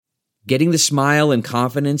Getting the smile and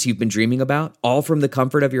confidence you've been dreaming about, all from the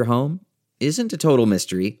comfort of your home, isn't a total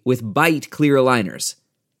mystery with Bite clear aligners.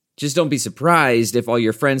 Just don't be surprised if all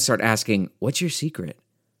your friends start asking, "What's your secret?"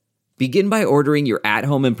 Begin by ordering your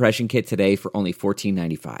at-home impression kit today for only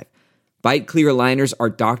 $14.95. Bite clear aligners are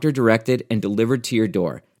doctor-directed and delivered to your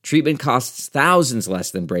door. Treatment costs thousands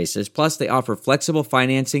less than braces, plus they offer flexible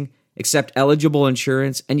financing, accept eligible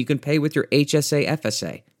insurance, and you can pay with your HSA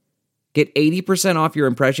FSA. Get 80% off your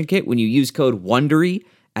impression kit when you use code WONDERY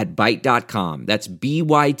at Byte.com. That's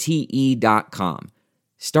BYTE.com.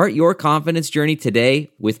 Start your confidence journey today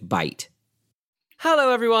with Byte.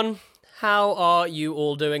 Hello, everyone. How are you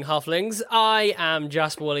all doing, halflings? I am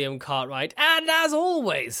Jasper William Cartwright, and as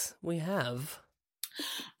always, we have...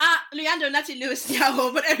 Leandro Natty Lewis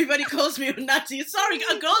Diao, but everybody calls me Natty. Sorry,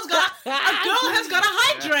 a girl has got to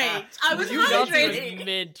hydrate. I was hydrating.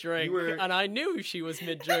 Mid-drink, and I knew she was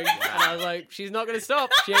mid-drink, and I was like, she's not going to stop.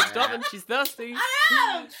 She ain't stopping. She's thirsty.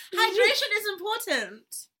 I am. Hydration is important.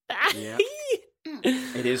 Yeah.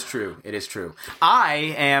 It is true. It is true.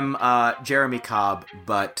 I am Jeremy Cobb,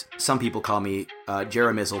 but some people call me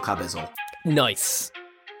Jeremizzle Cobbizzle. Nice.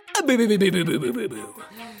 Boo.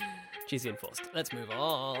 Cheesy enforced. Let's move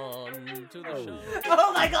on to the show.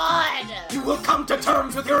 Oh my god! You will come to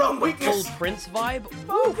terms with your own weakness. Full Prince vibe.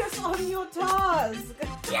 Focus on your task.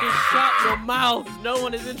 Yeah. Shut your mouth. No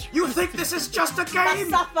one is interested. You think this is just a game?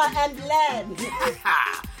 Suffer and learn.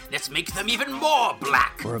 Let's make them even more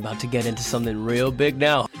black. We're about to get into something real big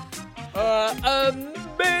now.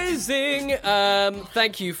 Amazing!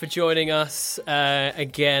 Thank you for joining us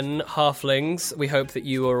again, halflings. We hope that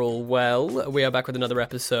you are all well. We are back with another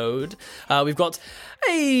episode. We've got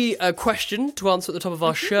a question to answer at the top of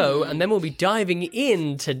our show, and then we'll be diving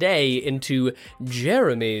in today into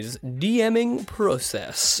Jeremy's DMing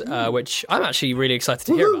process, which I'm actually really excited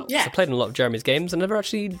to hear about. Yeah. I played in a lot of Jeremy's games and never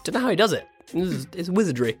actually don't know how he does it. It's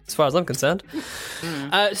wizardry, as far as I'm concerned.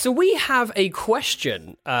 So we have a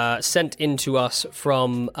question sent in to us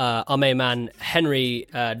from our main man, Henry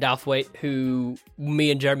Douthwaite, who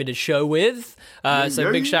me and Jeremy did a show with.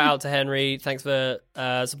 So big shout out to Henry. Thanks for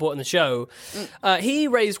supporting the show. He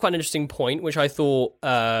raised quite an interesting point, which I thought,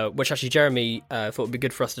 which actually Jeremy thought would be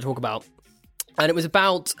good for us to talk about. And it was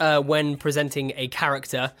about when presenting a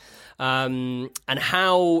character and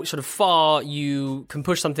how sort of far you can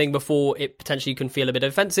push something before it potentially can feel a bit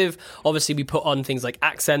offensive. Obviously, we put on things like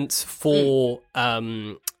accents for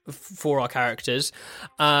our characters.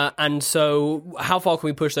 And so how far can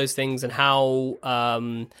we push those things, and how...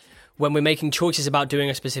 when we're making choices about doing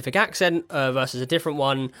a specific accent versus a different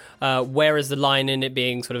one, where is the line in it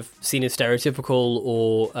being sort of seen as stereotypical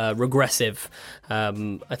or regressive,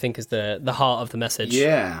 I think is the heart of the message.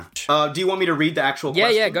 Yeah. Do you want me to read the actual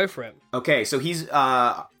question? Yeah, go for it. Okay, so he's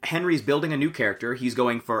Henry's building a new character. He's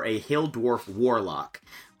going for a hill dwarf warlock.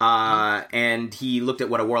 And he looked at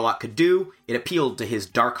what a warlock could do. It appealed to his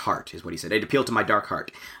dark heart, is what he said. It appealed to my dark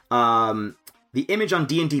heart. The image on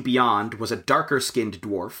D&D Beyond was a darker-skinned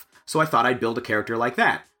dwarf, so I thought I'd build a character like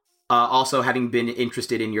that. Also, having been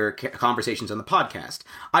interested in your conversations on the podcast,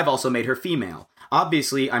 I've also made her female.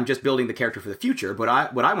 Obviously, I'm just building the character for the future,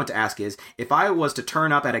 but what I want to ask is, if I was to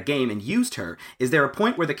turn up at a game and used her, is there a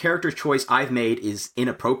point where the character choice I've made is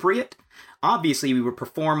inappropriate? Obviously, we would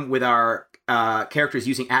perform with our characters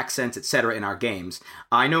using accents, etc. in our games.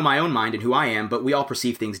 I know my own mind and who I am, but we all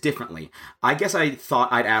perceive things differently. I guess I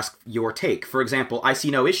thought I'd ask your take. For example, I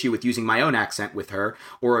see no issue with using my own accent with her,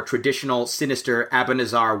 or a traditional, sinister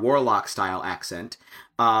Abanazar warlock-style accent.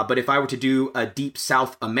 But if I were to do a deep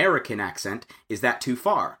South American accent, is that too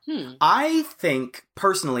far? I think,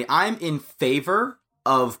 personally, I'm in favor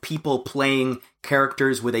of people playing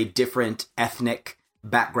characters with a different ethnic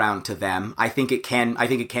background to them. I think it can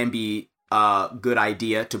be a good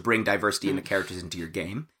idea to bring diversity in the characters into your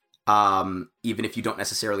game, even if you don't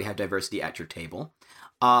necessarily have diversity at your table.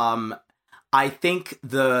 I think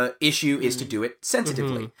the issue is to do it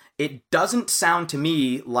sensitively. It doesn't sound to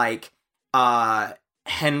me like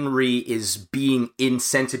Henry is being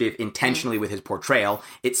insensitive intentionally with his portrayal.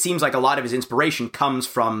 It seems like a lot of his inspiration comes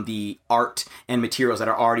from the art and materials that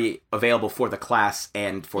are already available for the class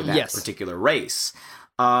and for that particular race.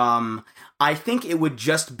 I think it would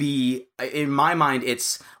just be, in my mind,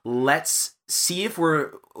 it's let's see if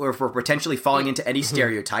we're potentially falling into any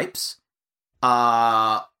stereotypes.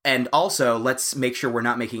 And also, let's make sure we're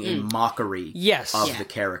not making a mockery of the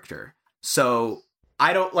character. So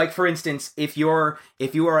I don't, like, for instance, if you are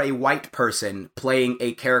a white person playing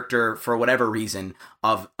a character for whatever reason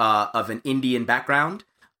of an Indian background,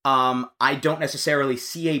 I don't necessarily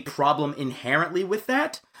see a problem inherently with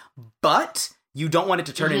that, but you don't want it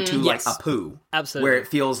to turn into like Yes. a poo. Absolutely. Where it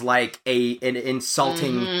feels like an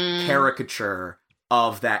insulting caricature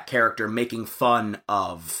of that character, making fun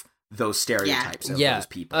of those stereotypes of those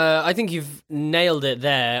people. I think you've nailed it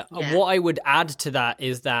there. Yeah. What I would add to that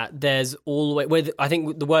is that there's always, I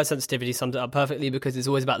think the word sensitivity sums it up perfectly because it's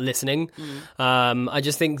always about listening. I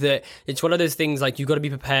just think that it's one of those things like you've got to be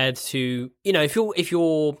prepared to, if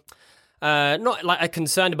you're not like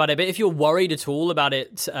concerned about it, but if you're worried at all about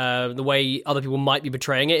it, the way other people might be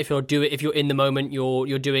portraying it, if you're in the moment,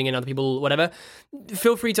 you're doing and other people, whatever,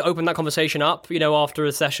 feel free to open that conversation up, after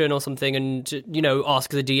a session or something, and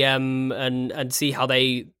ask the DM and see how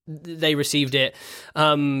they received it,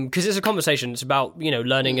 because it's a conversation. It's about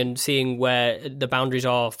learning and seeing where the boundaries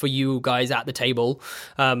are for you guys at the table.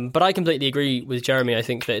 But I completely agree with Jeremy. I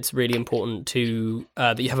think that it's really important to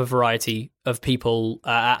that you have a variety of people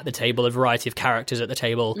at the table, a variety of characters at the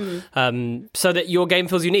table, so that your game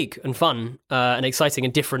feels unique and fun and exciting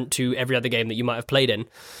and different to every other game that you might have played in.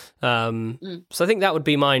 So I think that would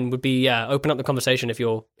be mine, open up the conversation if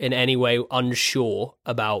you're in any way unsure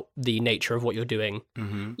about the nature of what you're doing.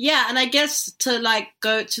 Mm-hmm. Yeah, and I guess to like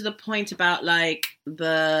go to the point about like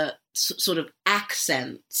the sort of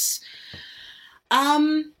accents,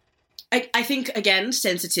 I think again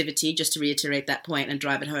sensitivity, just to reiterate that point and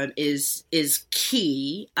drive it home, is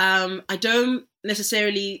key. I don't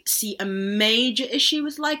necessarily see a major issue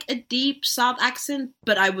with like a deep South accent,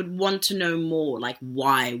 but I would want to know more, like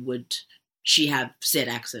why would she have said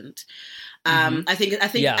accent? I think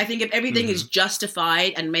if everything is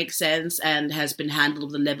justified and makes sense and has been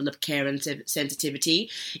handled with a level of care and sensitivity,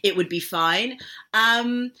 it would be fine.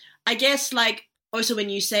 I guess like also when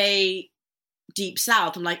you say Deep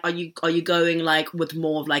South, I'm like, are you going like with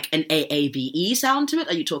more of like an AAVE sound to it?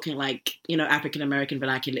 Are you talking like African American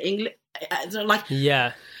vernacular English? Like,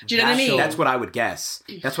 yeah, do you know what I mean? That's what I would guess.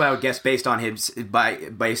 That's what I would guess based on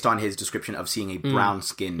his description of seeing a brown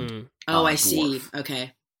skinned. Oh, I dwarf. see.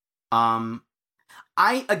 Okay.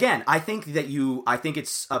 I think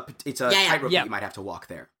it's a tightrope that you might have to walk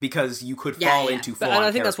there, because you could fall into full-on and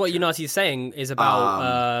I think that's what caricature. Unati is saying is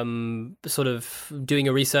about sort of doing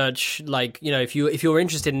a research, like if you're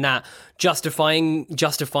interested in that, justifying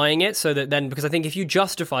it, so that then, because I think if you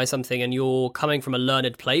justify something and you're coming from a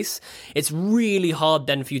learned place, it's really hard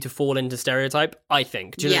then for you to fall into stereotype, I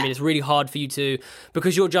think. Do you know what I mean? It's really hard for you to,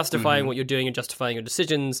 because you're justifying what you're doing and justifying your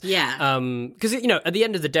decisions. Yeah. Because at the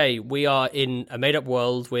end of the day, we are in a made up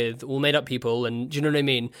world with all made up people, and do you know what I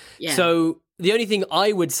mean? Yeah. So the only thing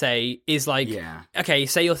I would say is like, okay,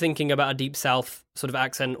 say you're thinking about a Deep South sort of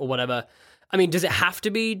accent or whatever. I mean, does it have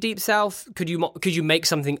to be Deep South? Could you make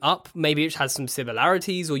something up? Maybe it has some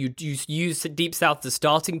similarities, or you use Deep South as the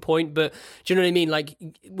starting point. But do you know what I mean? Like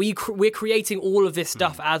we're creating all of this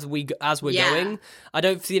stuff as we're going. I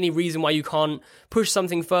don't see any reason why you can't push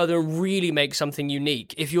something further and really make something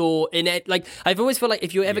unique. If you're in it, like I've always felt like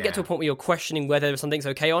if you ever get to a point where you're questioning whether something's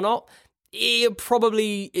okay or not, you're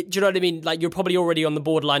probably, do you know what I mean? Like you're probably already on the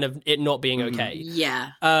borderline of it not being okay.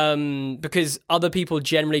 Yeah. Because other people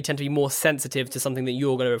generally tend to be more sensitive to something that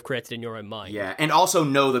you're going to have created in your own mind. Yeah, and also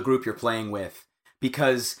know the group you're playing with,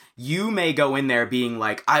 because you may go in there being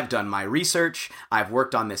like, I've done my research, I've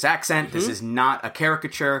worked on this accent, this is not a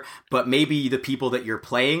caricature, but maybe the people that you're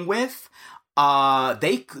playing with,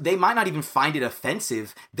 they might not even find it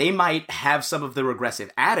offensive. They might have some of the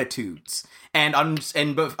regressive attitudes.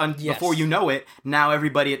 Before you know it, now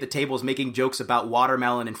everybody at the table is making jokes about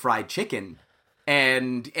watermelon and fried chicken.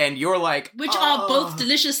 And you're like... Which are both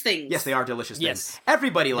delicious things. Yes, they are delicious Yes. things.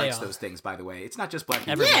 Everybody likes those things, by the way. It's not just black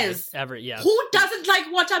people. Yes. Yeah. Who doesn't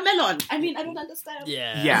like watermelon? I mean, I don't understand.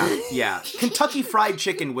 Yeah. Kentucky Fried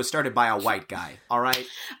Chicken was started by a white guy, all right?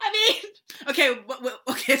 I mean... Okay,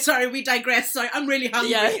 sorry, we digress. Sorry, I'm really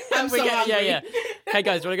hungry. I'm so hungry. Yeah. Hey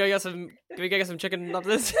guys, want to go get some? Can we go get some chicken after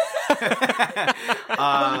this?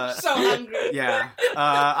 I'm so hungry. Yeah.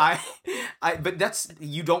 But that's,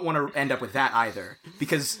 you don't want to end up with that either,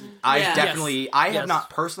 because I have not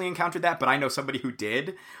personally encountered that, but I know somebody who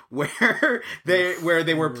did, where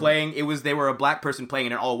they were playing. They were a black person playing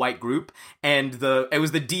in an all white group, and it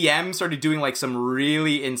was the DM started doing like some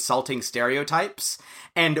really insulting stereotypes.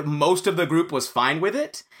 And most of the group was fine with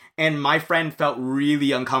it. And my friend felt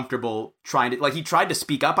really uncomfortable he tried to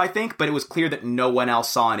speak up, I think, but it was clear that no one else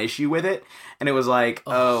saw an issue with it. And it was like,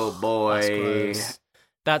 oh boy.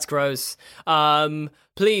 That's gross.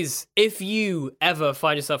 Please, if you ever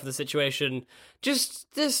find yourself in the situation, just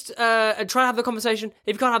try to have the conversation.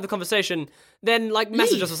 If you can't have the conversation, then like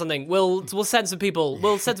message us or something. We'll send some people.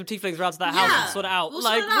 We'll send some tieflings around to that house and sort it out. We'll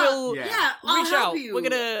like sort it out. we'll I'll reach help out. you. We're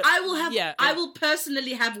gonna. I will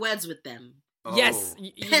personally have words with them. Yes,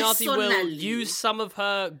 Unati will Personally. use some of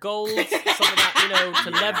her gold, some of that,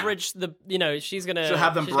 to leverage the, she's gonna. She'll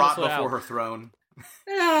have them she's brought gonna sort it before out. her throne.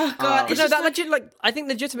 Oh God! But no, that I think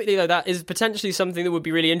legitimately though, that is potentially something that would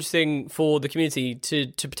be really interesting for the community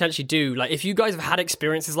to potentially do. Like, if you guys have had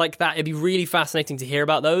experiences like that, it'd be really fascinating to hear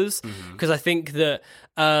about those, because I think that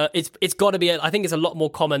it's got to be. I think it's a lot more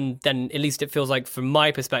common than, at least it feels like from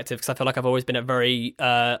my perspective, because I feel like I've always been a very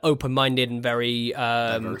open-minded and very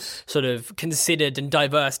sort of considered and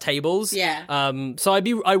diverse tables. Yeah. So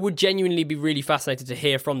I would genuinely be really fascinated to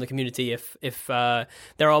hear from the community if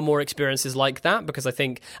there are more experiences like that, because I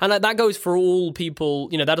think, and that goes for all people,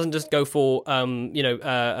 that doesn't just go for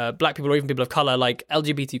black people or even people of color, like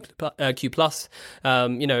LGBTQ plus,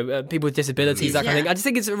 people with disabilities, that kind of thing. I just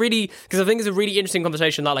think it's a really interesting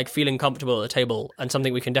conversation, that like feeling comfortable at the table, and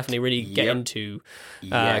something we can definitely really get into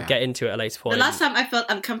at a later point. The last time I felt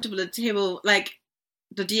uncomfortable at the table, like,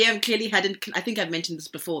 the DM clearly hadn't, I think I've mentioned this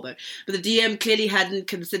before though, but the DM clearly hadn't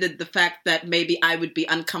considered the fact that maybe I would be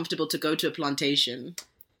uncomfortable to go to a plantation.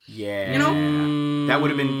 Yeah. That would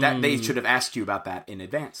have been, that they should have asked you about that in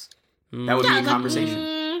advance. That would be a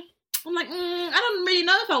conversation. I'm like, I don't really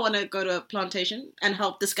know if I want to go to a plantation and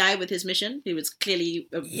help this guy with his mission. He was clearly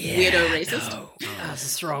a weirdo racist. No. That's a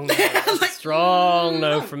strong no. That's a strong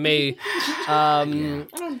no from me. I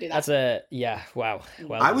don't do that. That's wow.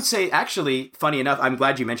 Well, I would say, actually, funny enough, I'm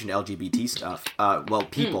glad you mentioned LGBT stuff.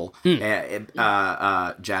 People,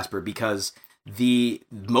 Jasper, because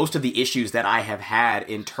most of the issues that I have had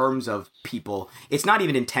in terms of people, it's not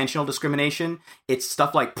even intentional discrimination, it's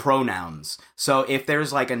stuff like pronouns. So if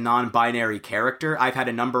there's like a non-binary character, I've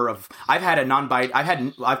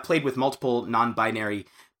played with multiple non-binary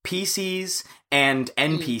PCs and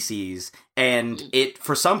NPCs, and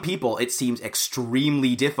for some people it seems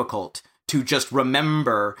extremely difficult to just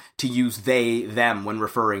remember to use they, them when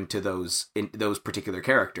referring to those particular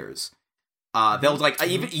characters. They'll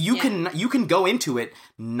even you can go into it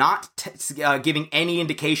not giving any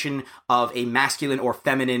indication of a masculine or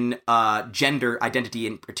feminine gender identity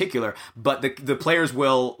in particular, but the players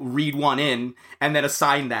will read one in and then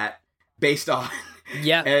assign that based on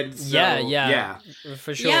and so,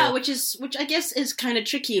 for sure. Yeah, which I guess is kind of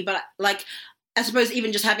tricky, but like, I suppose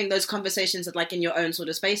even just having those conversations at, like, in your own sort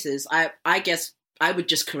of spaces, I guess I would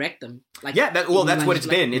just correct them. Like, that's what it's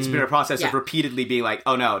been. It's been a process of repeatedly being like,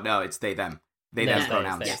 oh no, it's they them. They them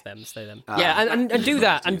pronouns. Stay them. And do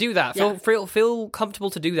that. And do that. Feel comfortable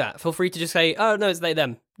to do that. Feel free to just say, oh no, it's they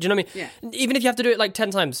them. Do you know what I mean? Yeah. Even if you have to do it like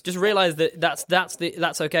 10 times, just realize that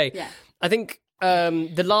that's okay. Yeah. I think one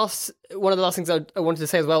of the last things I wanted to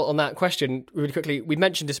say as well on that question, really quickly, we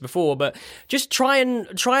mentioned this before, but just try and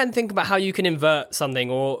think about how you can invert something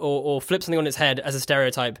or flip something on its head as a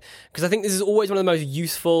stereotype, because I think this is always one of the most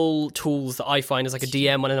useful tools that I find as like a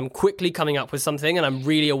DM when I'm quickly coming up with something and I'm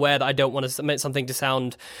really aware that I don't want to submit something to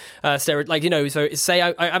sound so say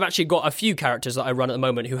I've actually got a few characters that I run at the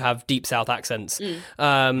moment who have deep South accents,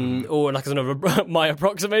 or like sort of my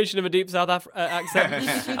approximation of a deep South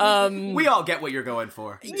accent. We all get what you're going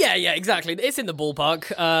for. Yeah, exactly. It's in the ballpark.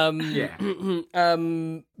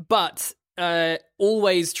 But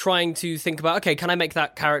always trying to think about, okay, can I make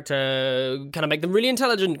that character? Can I make them really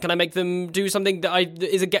intelligent? Can I make them do something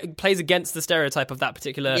that plays against the stereotype of that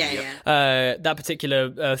particular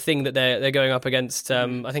thing that they're going up against?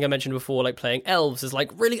 I think I mentioned before, like playing elves is like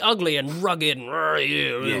really ugly and rugged,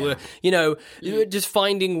 and just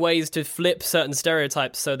finding ways to flip certain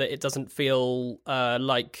stereotypes so that it doesn't feel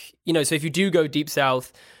like. So if you do go deep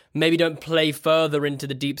south, maybe don't play further into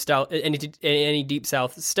the deep south, any deep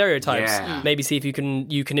south stereotypes. Yeah. Maybe see if you can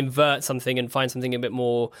invert something and find something a bit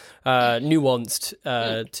more nuanced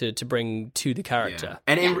to bring to the character.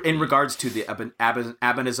 Yeah. And in regards to the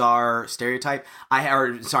Abanazar stereotype,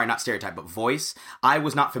 not stereotype, but voice, I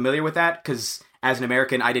was not familiar with that because as an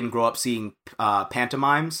American, I didn't grow up seeing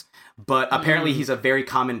pantomimes. But apparently, he's a very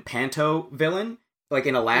common panto villain, like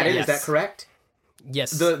in Aladdin. Yes. Is that correct?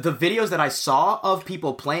 Yes. The videos that I saw of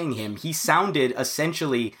people playing him, he sounded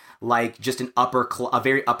essentially like just a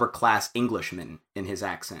very upper class Englishman in his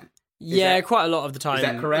accent. Quite a lot of the time. Is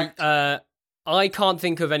that correct? I can't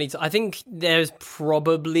think of any. I think there's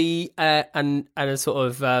probably a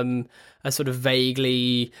sort of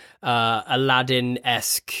vaguely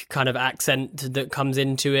Aladdin-esque kind of accent that comes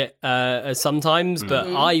into it sometimes,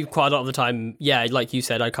 but I quite a lot of the time, like you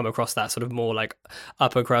said, I come across that sort of more like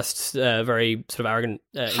upper crust, very sort of arrogant,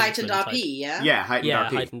 heightened RP, type. yeah,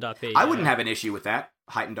 heightened RP. I wouldn't have an issue with that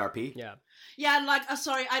heightened RP. Yeah, like I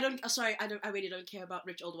really don't care about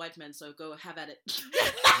rich old white men, so go have at it.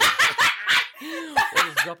 Or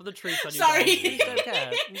just dropping the truth on you. Sorry. guys. I don't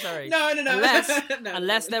care. I'm sorry. No.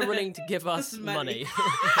 Unless they're willing to give us money.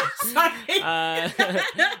 Sorry.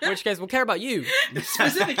 In which case, we'll care about you.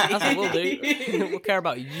 Specifically. That's what we'll do. We'll care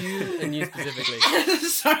about you and you specifically.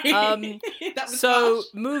 Sorry. That was So, harsh.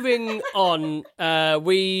 moving on,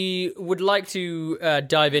 we would like to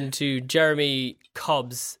dive into Jeremy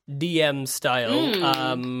Cobb's DM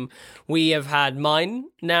style. We have had mine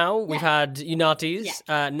now. We've had Unati's.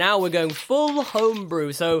 Now we're going full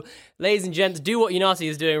homebrew. So, ladies and gents, do what Unati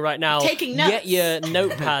is doing right now. Taking notes. Get your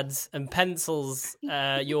notepads and pencils,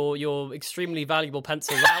 your extremely valuable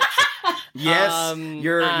pencils out. Yes,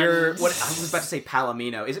 your and- what I was about to say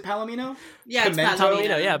Palomino. Is it Palomino? Yeah, it's Pimento?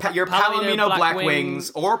 Palomino. Yeah, Your Palomino black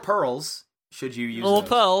wings or pearls. Should you use or those.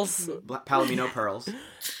 pearls. Palomino pearls?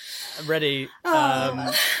 Ready.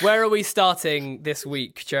 Where are we starting this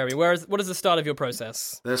week, Jeremy? What is the start of your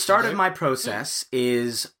process? The start of my process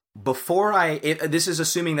is before this is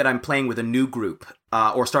assuming that I'm playing with a new group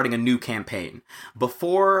or starting a new campaign.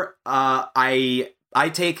 Before I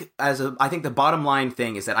take I think the bottom line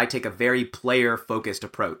thing is that I take a very player focused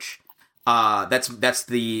approach. That's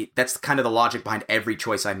kind of the logic behind every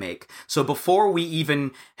choice I make. So before we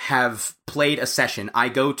even have played a session, I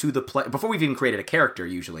go to before we've even created a character,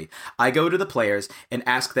 usually, I go to the players and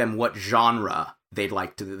ask them what genre they'd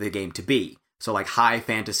like the game to be. So like high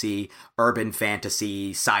fantasy, urban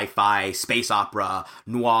fantasy, sci-fi, space opera,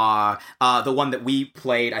 noir. The one that we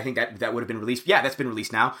played, I think that would have been released. Yeah, that's been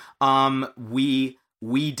released now.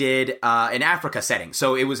 We did an Africa setting.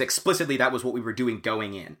 So it was explicitly that was what we were doing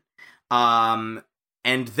going in.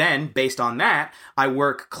 And then, based on that, I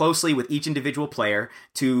work closely with each individual player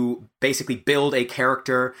to basically build a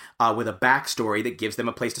character with a backstory that gives them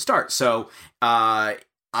a place to start. So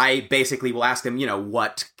I basically will ask them,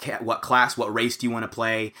 what class, what race do you want to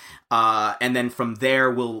play? And then from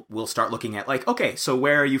there, we'll start looking at like, okay, so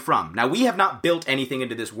where are you from? Now, we have not built anything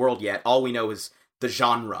into this world yet. All we know is the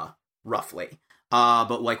genre, roughly.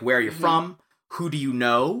 But like, where are you from? Who do you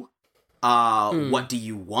know? What do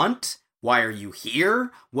you want? Why are you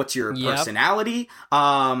here? What's your personality?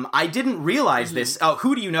 I didn't realize this.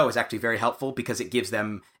 Who do you know is actually very helpful because it gives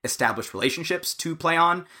them established relationships to play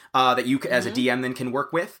on that you as a DM then can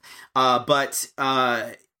work with. But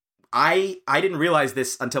I didn't realize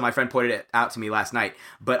this until my friend pointed it out to me last night,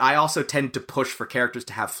 but I also tend to push for characters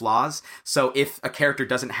to have flaws. So if a character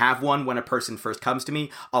doesn't have one when a person first comes to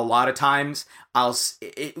me, a lot of times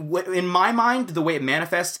in my mind, the way it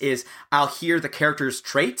manifests is I'll hear the character's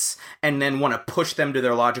traits and then want to push them to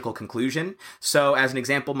their logical conclusion. So as an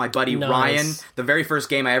example, my buddy Ryan, the very first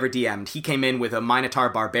game I ever DM'd, he came in with a Minotaur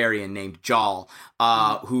barbarian named Jal,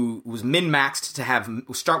 who was min-maxed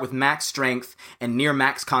to start with max strength and near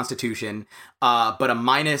max constitution, but a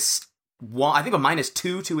 -1, I think a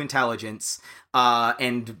 -2 to intelligence,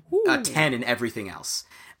 and a 10 in everything else.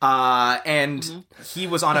 And he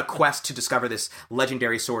was on a quest to discover this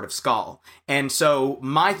legendary Sword of Skull. And so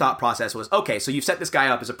my thought process was, okay, so you've set this guy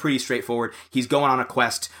up as a pretty straightforward, he's going on a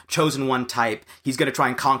quest, chosen one type, he's going to try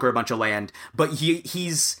and conquer a bunch of land, but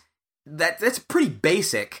that's pretty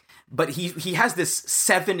basic, but he has this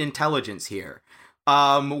 7 intelligence here.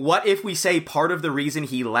 What if we say part of the reason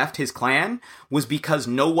he left his clan was because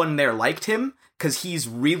no one there liked him, because he's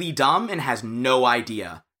really dumb and has no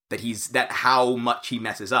idea that how much he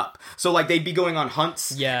messes up. So like they'd be going on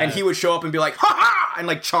hunts and he would show up and be like, ha ha, and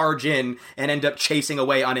like charge in and end up chasing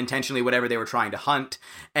away unintentionally whatever they were trying to hunt.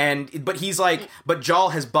 But he's like, but Jal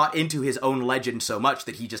has bought into his own legend so much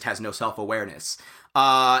that he just has no self-awareness.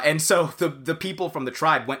 And so the people from the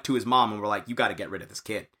tribe went to his mom and were like, you got to get rid of this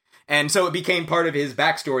kid. And so it became part of his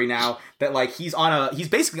backstory now that like he's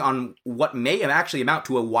basically on what may actually amount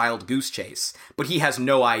to a wild goose chase, but he has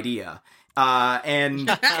no idea. And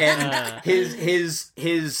his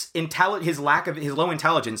low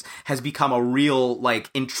intelligence has become a real like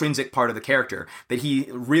intrinsic part of the character, that he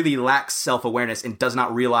really lacks self-awareness and does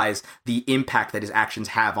not realize the impact that his actions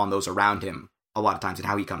have on those around him a lot of times and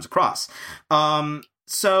how he comes across.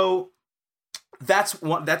 So that's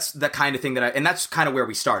the kind of thing and that's kind of where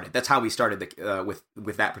we started. That's how we started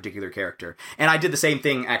with that particular character. And I did the same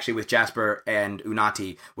thing actually with Jasper and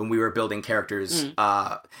Unati when we were building characters.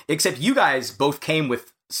 Except you guys both came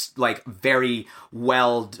with like very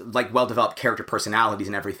well developed character personalities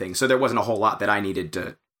and everything. So there wasn't a whole lot that I needed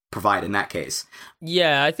to provide in that case.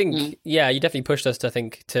 Yeah, I think you definitely pushed us to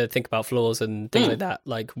think about flaws and things like that.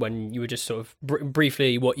 Like when you were just sort of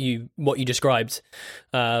briefly what you described.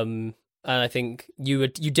 And I think you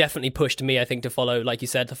definitely pushed me, I think, to follow, like you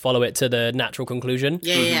said, to follow it to the natural conclusion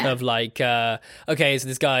of like, okay, so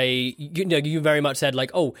this guy, you very much said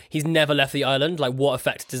like, oh, he's never left the island. Like, what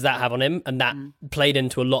effect does that have on him? And that played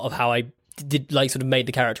into a lot of how I did, like, sort of made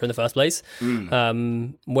the character in the first place,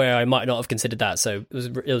 where I might not have considered that. So it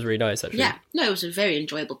was really nice, actually. Yeah, no, it was a very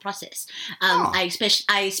enjoyable process. I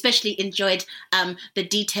especially enjoyed the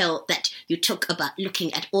detail that you took about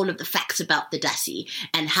looking at all of the facts about the Dassi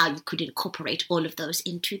and how you could incorporate all of those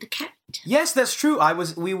into the character. Yes, that's true.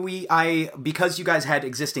 Because you guys had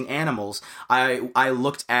existing animals, I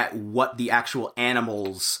looked at what the actual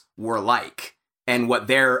animals were like and what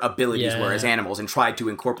their abilities were as animals, and tried to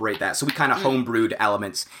incorporate that. So we kind of homebrewed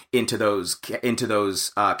elements into those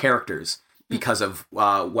characters because of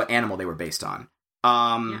what animal they were based on.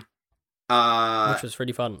 Which was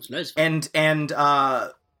pretty fun. And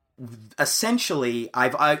essentially,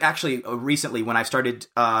 I actually recently, when I started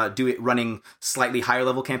running slightly higher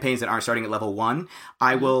level campaigns that aren't starting at level 1,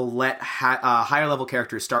 I will let higher level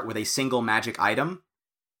characters start with a single magic item,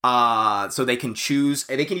 so they can choose.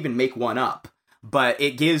 They can even make one up, but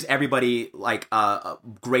it gives everybody like a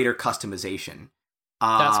greater customization.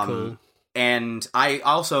 That's cool. And I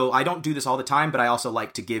don't do this all the time, but I also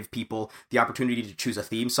like to give people the opportunity to choose a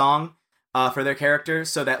theme song for their characters,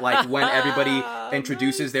 so that like when everybody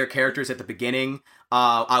introduces their characters at the beginning,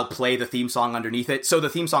 I'll play the theme song underneath it. So the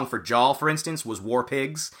theme song for Jaw, for instance, was War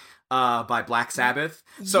Pigs by Black Sabbath.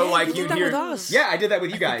 So like you did that with us. Yeah, I did that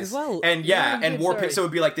with you guys as well. And and War Pigs. So it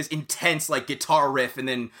would be like this intense like guitar riff, and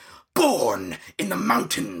then born in the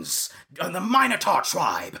mountains, the Minotaur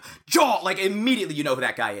tribe, Jaw. Like immediately, you know who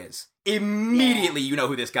that guy is. Immediately, you know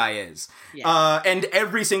who this guy is. Yeah. And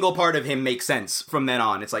every single part of him makes sense from then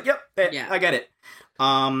on. It's like, yep, I get it.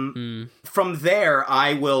 From there,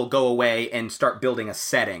 I will go away and start building a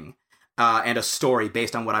setting and a story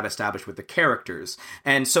based on what I've established with the characters.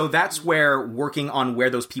 And so that's where working on where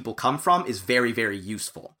those people come from is very, very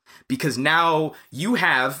useful. Because now you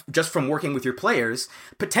have, just from working with your players,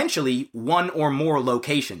 potentially one or more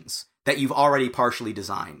locations that you've already partially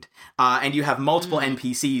designed. And you have multiple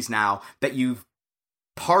NPCs now that you've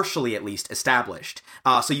partially at least established.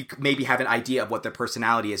 So you maybe have an idea of what their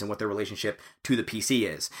personality is and what their relationship to the PC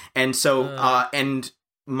is. And so, and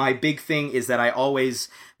my big thing is that I always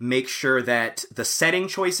make sure that the setting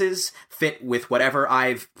choices fit with whatever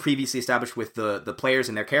I've previously established with the players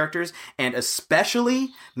and their characters, and especially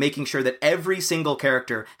making sure that every single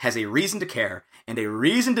character has a reason to care and a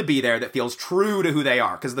reason to be there that feels true to who they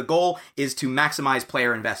are, because the goal is to maximize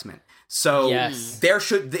player investment. So there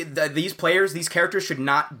should these characters should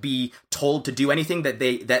not be told to do anything that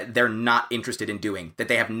they're not interested in doing, that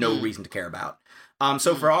they have no reason to care about.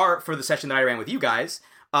 So for the session that I ran with you guys,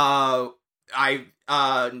 Nandi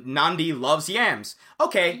loves yams.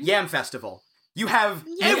 Okay, yam festival. You have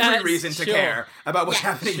every reason to care about what's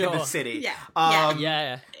happening in the city.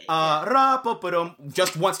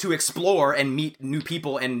 Just wants to explore and meet new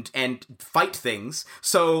people and fight things.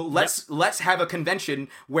 So let's have a convention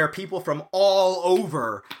where people from all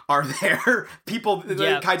over are there. People,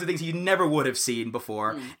 the kinds of things you never would have seen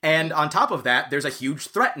before. And on top of that, there's a huge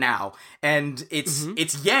threat now, and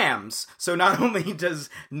it's yams. So not only does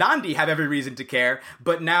Nandi have every reason to care,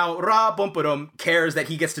 but now Ra Bumpadum cares that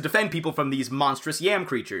he gets to defend people from these monstrous yam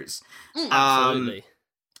creatures. Absolutely.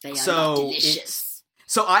 They are not delicious.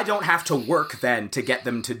 So I don't have to work then to get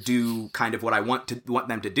them to do kind of what I want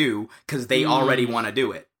them to do, because they already want to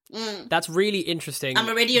do it. That's really interesting. I'm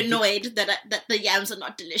already annoyed that the yams are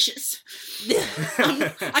not delicious.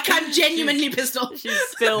 I'm genuinely pissed off. She's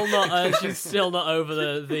still not. She's still not over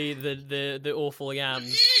the awful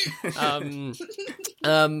yams.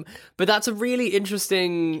 But that's a really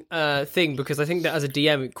interesting thing, because I think that as a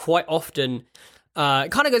DM, quite often.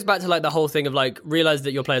 It kind of goes back to like the whole thing of like realize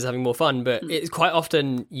that your players are having more fun, but it's quite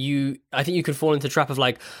often I think you can fall into the trap of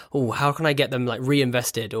like, oh, how can I get them like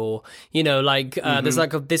reinvested, or like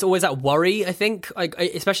there's always that worry. I think like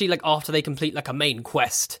especially like after they complete like a main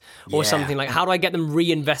quest or something, like how do I get them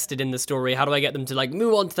reinvested in the story? How do I get them to like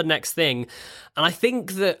move on to the next thing? And I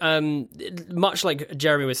think that much like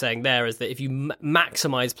Jeremy was saying there, is that if you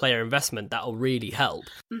maximize player investment, that will really help.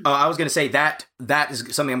 I was going to say that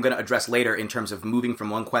is something I'm going to address later in terms of moving from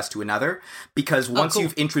one quest to another, because once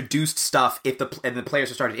you've introduced stuff, and the players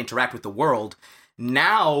have started to interact with the world,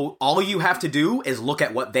 now all you have to do is look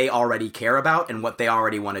at what they already care about and what they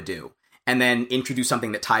already want to do, and then introduce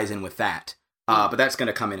something that ties in with that. But that's going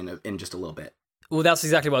to come in just a little bit. Well, that's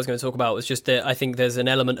exactly what I was going to talk about. It's just that I think there's an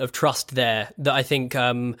element of trust there that I think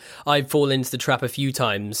I've fallen into the trap a few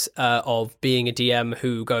times of being a DM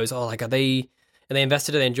who goes, oh, like, are they they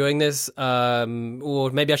invested? Are they enjoying this?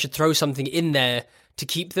 Or maybe I should throw something in there to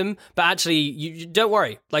keep them. But actually, you don't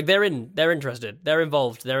worry. Like, they're interested, they're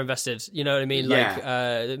involved, they're invested. You know what I mean?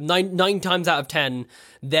 Yeah. Like, nine times out of 10,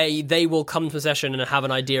 they will come to a session and have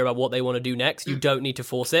an idea about what they want to do next. You don't need to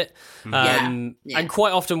force it. And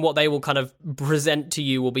quite often, what they will kind of present to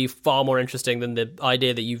you will be far more interesting than the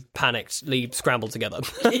idea that you've panickedly scrambled together.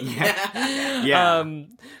 Yeah.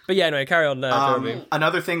 But yeah, anyway, carry on. Jeremy.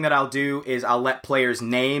 Another thing that I'll do is I'll let players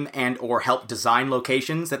name and or help design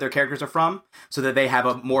locations that their characters are from, so that they have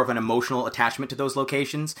a more of an emotional attachment to those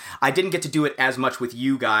locations. I didn't get to do it as much with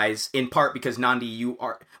you guys, in part because Nandi,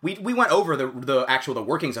 we went over the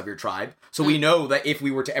workings of your tribe, so we know that if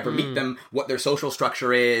we were to ever meet them, what their social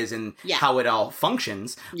structure is and how it all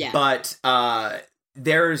functions. Yeah. But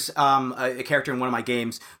there's a character in one of my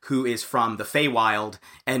games who is from the Feywild,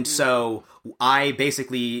 and so I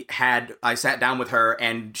basically I sat down with her,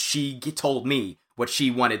 and she told me what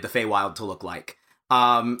she wanted the Feywild to look like.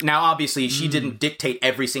 Now, obviously, she didn't dictate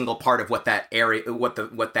every single part of what that area,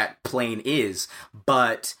 what that plane is,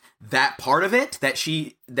 but that part of it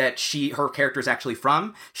her character is actually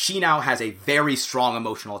from, she now has a very strong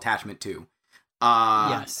emotional attachment to.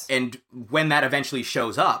 Yes. And when that eventually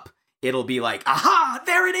shows up, it'll be like, aha,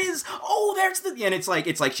 there it is. Oh, and it's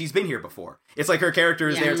like she's been here before. It's like her character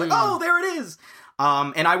is there. It's like, oh, there it is.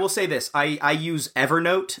 And I will say this, I use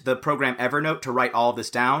Evernote, the program Evernote, to write all of this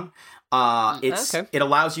down. It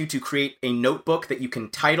allows you to create a notebook that you can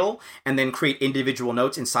title and then create individual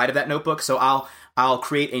notes inside of that notebook. So I'll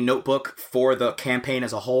create a notebook for the campaign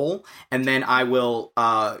as a whole, and then I will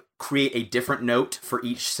create a different note for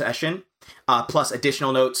each session, plus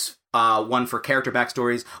additional notes, one for character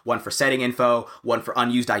backstories, one for setting info, one for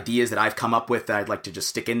unused ideas that I've come up with that I'd like to just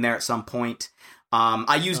stick in there at some point.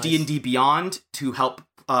 I use D&D Beyond to help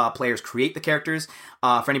players create the characters.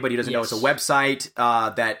 For anybody who doesn't know, it's a website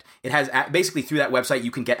that it has. Basically, through that website,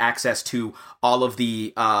 you can get access to all of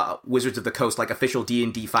the Wizards of the Coast, like official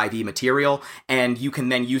D&D 5e material, and you can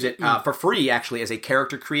then use it for free, actually, as a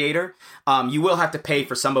character creator. You will have to pay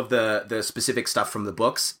for some of the specific stuff from the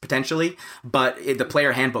books, potentially, but the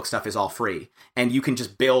player handbook stuff is all free. And you can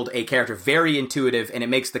just build a character, very intuitive, and it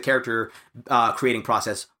makes the character creating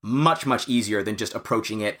process much, much easier than just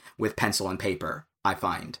approaching it with pencil and paper, I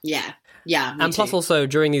find. Yeah, and plus also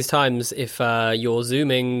during these times, if you're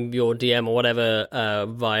Zooming your DM or whatever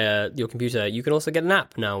via your computer, you can also get an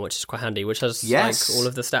app now, which is quite handy, which has like all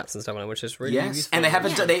of the stats and stuff on it, which is really useful.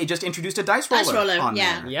 And they just introduced a dice roller on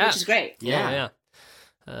there. Yeah, which is great. Yeah.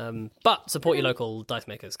 But support your local dice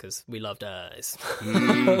makers, because we love dice.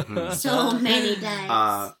 So many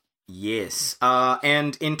dice. Yes.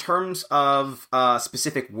 And in terms of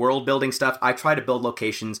specific world building stuff, I try to build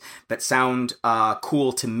locations that sound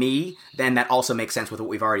cool to me, and that also make sense with what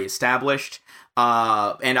we've already established.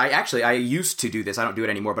 And I used to do this. I don't do it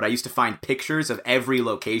anymore, but I used to find pictures of every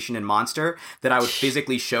location and monster that I would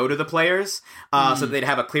physically show to the players, so that they'd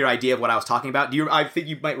have a clear idea of what I was talking about. I think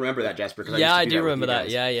you might remember that, Jasper. I do remember that.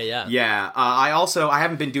 Yeah. Yeah. I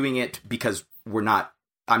haven't been doing it because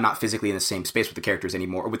I'm not physically in the same space with the characters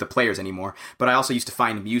anymore, or with the players anymore, but I also used to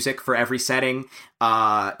find music for every setting,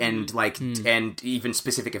 and even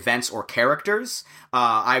specific events or characters.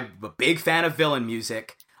 I'm a big fan of villain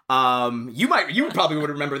music. You probably would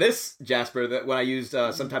remember this, Jasper, that when I used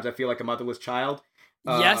Sometimes I Feel Like a Motherless Child.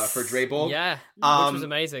 For Dreybold. Yeah, which was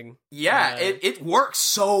amazing. Yeah, it works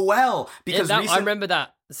so well, because I remember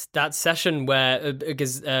that session where,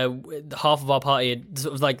 because half of our party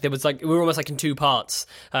sort of like, we were almost like in two parts,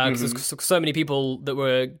 because there's so many people that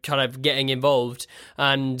were kind of getting involved,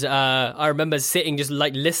 and I remember sitting just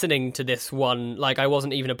like listening to this one, like I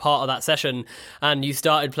wasn't even a part of that session, and you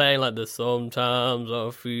started playing like the Sometimes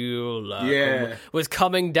I Feel Like was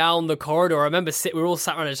coming down the corridor. I remember we were all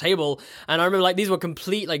sat around a table, and I remember like these were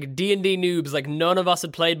complete like D&D noobs, like none of us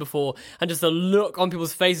had played before, and just the look on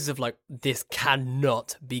people's faces of like, this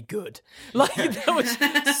cannot be good. Like, there was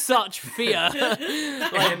such fear.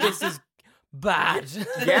 Like, this is bad.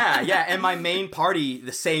 Yeah. And my main party,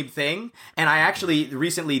 the same thing. And I actually,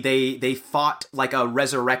 recently, they fought like a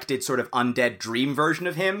resurrected sort of undead dream version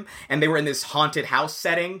of him. And they were in this haunted house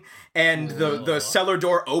setting. And the cellar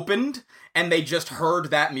door opened. And they just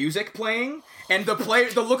heard that music playing. And the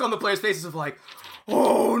look on the players' faces of like,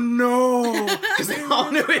 oh no. Because they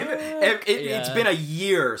all knew it. It's been a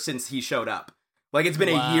year since he showed up. Like, it's been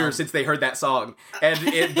a year since they heard that song, and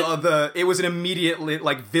it was an immediately,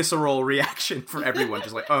 like, visceral reaction for everyone,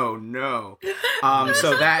 just like, oh no.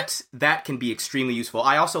 So that can be extremely useful.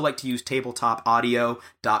 I also like to use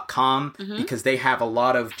tabletopaudio.com, because they have a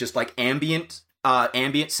lot of just, like, ambient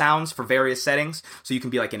ambient sounds for various settings. So you can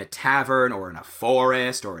be like in a tavern or in a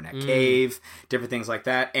forest or in a cave, different things like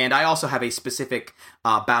that. And I also have a specific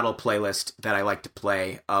battle playlist that I like to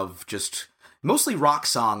play of just mostly rock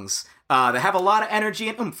songs that have a lot of energy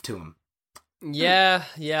and oomph to them. Yeah,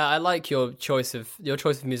 I like your choice of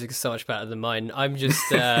music is so much better than mine. I'm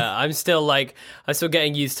just I'm still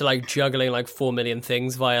getting used to like juggling like 4 million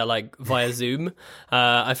things via Zoom.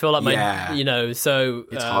 I feel like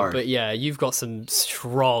it's hard. But yeah, you've got some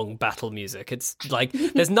strong battle music. It's like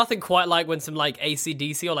there's nothing quite like when some like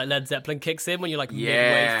AC/DC or like Led Zeppelin kicks in when you're like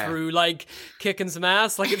midway through like kicking some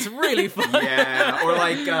ass. Like it's really fun. Yeah, or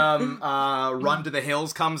like Run to the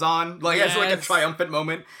Hills comes on. Like it's like a triumphant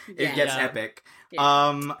moment. It gets epic.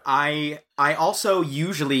 Yeah. I also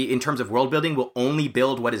usually, in terms of world building, will only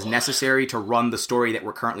build what is necessary to run the story that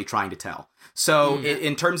we're currently trying to tell. So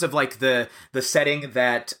in terms of like the setting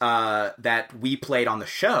that we played on the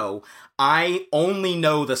show, I only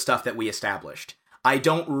know the stuff that we established. I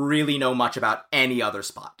don't really know much about any other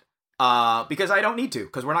spot because I don't need to,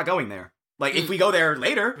 because we're not going there. Like if we go there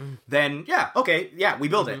later, then we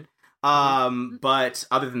build it. But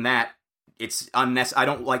other than that, it's unnecessary. I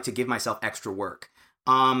don't like to give myself extra work.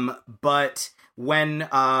 But when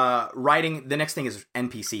writing, the next thing is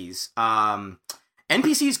NPCs.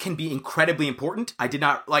 NPCs can be incredibly important. I did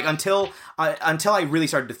not like until I really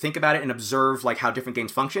started to think about it and observe like how different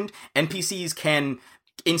games functioned. NPCs can,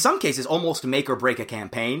 in some cases, almost make or break a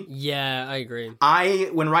campaign. Yeah, I agree.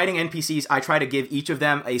 When writing NPCs, I try to give each of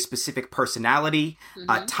them a specific personality,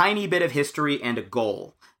 a tiny bit of history, and a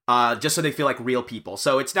goal. Just so they feel like real people.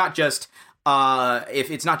 So it's not just if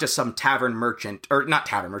it's not just some tavern merchant, or not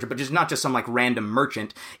tavern merchant, but just not just some like random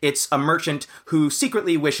merchant. It's a merchant who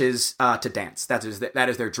secretly wishes to dance. That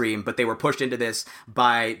is their dream, but they were pushed into this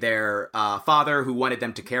by their father, who wanted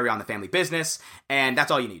them to carry on the family business, and that's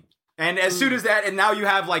all you need. And as soon as that, and now you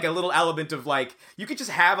have like a little element of like, you could just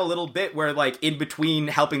have a little bit where like in between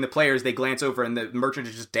helping the players, they glance over and the merchant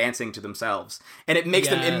is just dancing to themselves. And it makes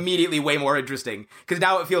them immediately way more interesting because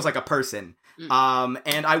now it feels like a person.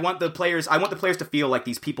 And I want the players to feel like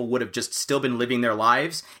these people would have just still been living their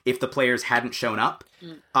lives if the players hadn't shown up.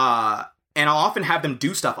 And I'll often have them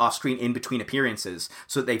do stuff off screen in between appearances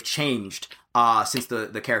so that they've changed since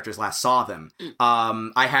the characters last saw them.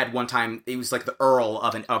 I had one time, it was like the Earl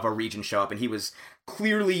of a region show up, and he was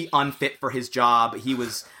clearly unfit for his job. He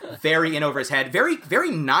was very in over his head, very,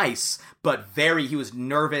 very nice, but he was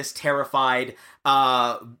nervous, terrified,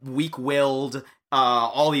 weak-willed,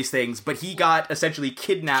 all these things, but he got essentially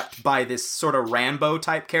kidnapped by this sort of Rambo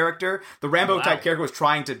type character. The Rambo type character was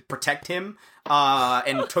trying to protect him,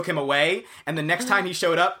 and took him away. And the next time he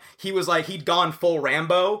showed up, he was like, he'd gone full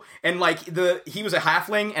Rambo, and like he was a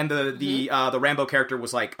halfling, and the Rambo character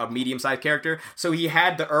was like a medium-sized character. So he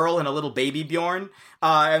had the Earl and a little baby Bjorn,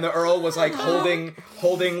 and the Earl was like holding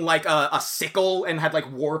like a sickle and had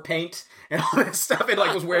like war paint and all this stuff, and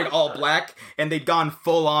like was wearing all black, and they'd gone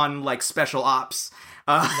full on like special ops.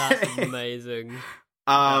 That's amazing.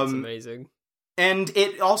 That's amazing. And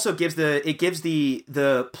it also gives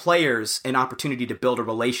the players an opportunity to build a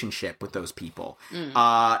relationship with those people,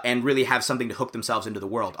 and really have something to hook themselves into the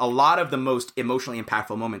world. A lot of the most emotionally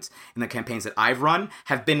impactful moments in the campaigns that I've run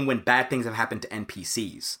have been when bad things have happened to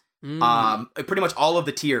NPCs. Pretty much all of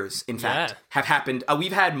the tiers, in fact, have happened.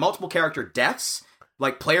 We've had multiple character deaths,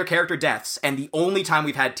 like player character deaths, and the only time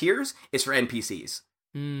we've had tiers is for NPCs.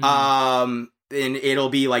 And it'll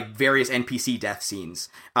be like various NPC death scenes.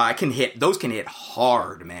 Those can hit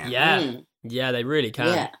hard, man. Yeah, they really can.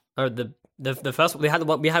 Yeah. Or the first we had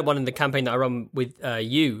one in the campaign that I run with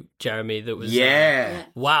you, Jeremy. That was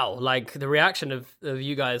wow. Like the reaction of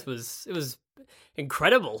you guys was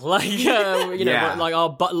incredible. Like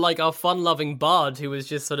like our fun-loving bard who was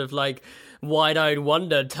just sort of like wide-eyed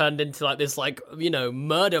wonder turned into like this like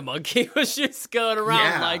murder monkey was just going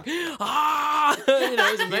around like it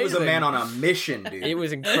was amazing. He was a man on a mission, dude. It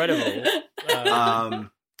was incredible. And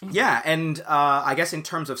I guess in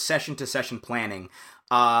terms of session-to-session planning,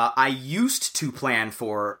 I used to plan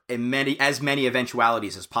for as many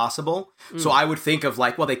eventualities as possible. So I would think of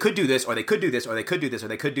like, well, they could do this, or they could do this, or they could do this, or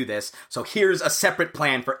they could do this. So here's a separate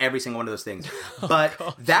plan for every single one of those things. But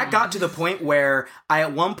that got to the point where I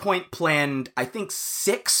at one point planned, I think,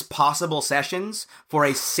 6 possible sessions for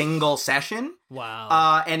a single session.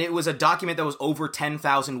 Wow. And it was a document that was over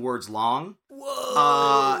 10,000 words long.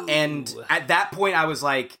 Whoa. And at that point, I was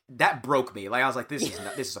like, that broke me. Like, I was like, this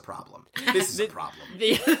is a problem. This is a problem.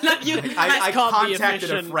 I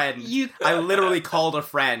contacted a friend. I literally called a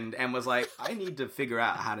friend and was like, I need to figure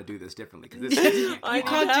out how to do this differently. Because this you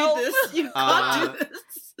can't do this. You can't do this.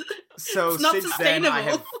 So it's not since sustainable.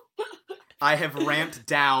 then, I have ramped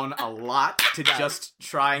down a lot to just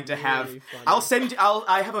trying to have. Really funny.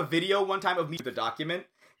 I have a video one time of me with a document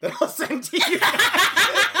that I'll send to you.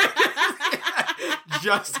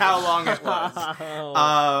 Just how long it was.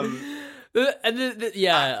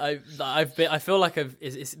 I feel like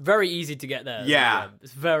it's very easy to get there. Yeah.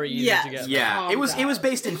 It's very easy to get there. Yeah, it was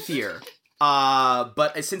based in fear.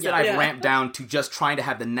 But since then I've ramped down to just trying to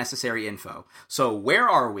have the necessary info. So where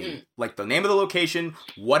are we? Like the name of the location,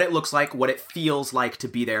 what it looks like, what it feels like to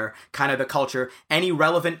be there, kind of the culture, any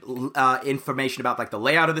relevant information about like the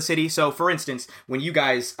layout of the city. So for instance, when you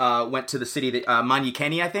guys went to the city that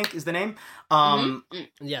Manyikeni, I think is the name.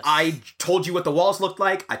 Yes. I told you what the walls looked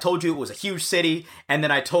like. I told you it was a huge city, and then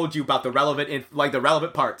I told you about the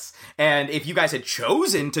relevant parts. And if you guys had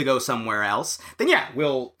chosen to go somewhere else, then yeah,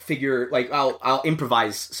 we'll figure I'll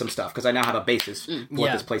improvise some stuff because I now have a basis for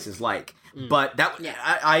what this place is like. But that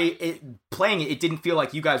playing it didn't feel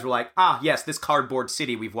like you guys were like, yes, this cardboard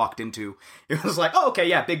city we've walked into. It was like, oh, okay,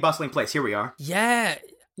 yeah, big bustling place. Here we are. Yeah.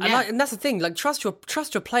 And that's the thing. Like, trust your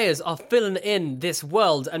players are filling in this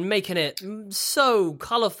world and making it so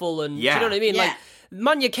colourful and do you know what I mean? Yeah. Like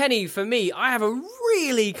Manyikeni, for me, I have a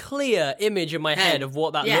really clear image in my head of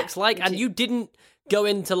what that looks like, and you didn't go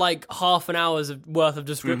into like half an hour's worth of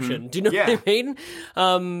description. Do you know what I mean?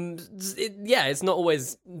 It's not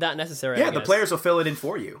always that necessary. Yeah, the players will fill it in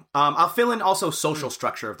for you. I'll fill in also social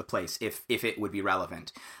structure of the place if it would be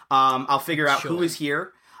relevant. I'll figure out who is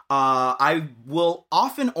here. I will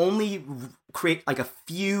often only create like a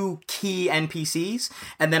few key NPCs,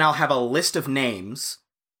 and then I'll have a list of names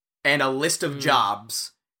and a list of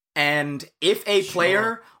jobs. And if a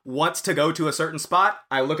player wants to go to a certain spot,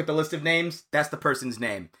 I look at the list of names, that's the person's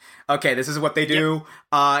name. Okay, this is what they do,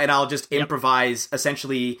 and I'll just improvise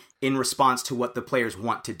essentially in response to what the players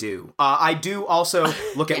want to do. I do also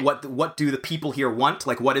look at what do the people here want,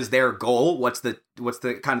 like what is their goal, what's the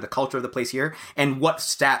kind of the culture of the place here, and what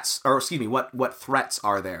threats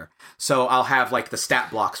are there. So I'll have like the stat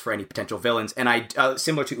blocks for any potential villains, and I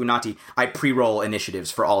similar to Unati, I pre-roll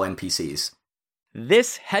initiatives for all NPCs.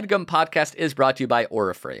 This HeadGum podcast is brought to you by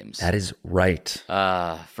Aura Frames. That is right.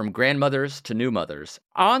 From grandmothers to new mothers,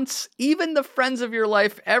 aunts, even the friends of your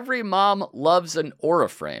life, every mom loves an Aura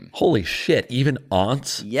Frame. Holy shit, even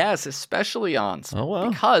aunts? Yes, especially aunts. Oh, wow.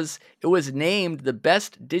 Because it was named the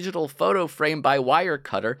best digital photo frame by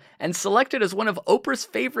Wirecutter and selected as one of Oprah's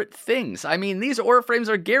favorite things. I mean, these Aura Frames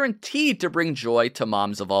are guaranteed to bring joy to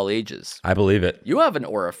moms of all ages. I believe it. You have an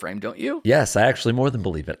Aura Frame, don't you? Yes, I actually more than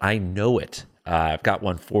believe it. I know it. I've got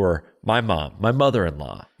one for my mom, my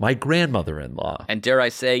mother-in-law, my grandmother-in-law. And dare I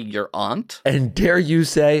say, your aunt? And dare you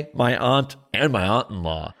say, my aunt and my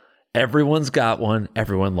aunt-in-law. Everyone's got one.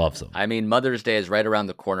 Everyone loves them. I mean, Mother's Day is right around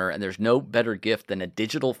the corner, and there's no better gift than a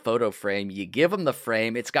digital photo frame. You give them the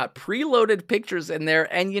frame. It's got preloaded pictures in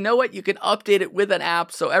there, and you know what? You can update it with an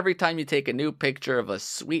app, so every time you take a new picture of a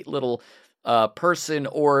sweet little person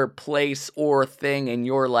or place or thing in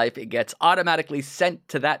your life, it gets automatically sent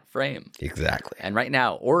to that frame. Exactly. And right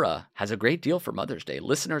now, Aura has a great deal for Mother's Day.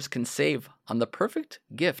 Listeners can save on the perfect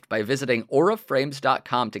gift by visiting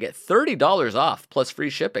auraframes.com to get $30 off plus free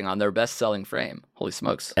shipping on their best-selling frame. Holy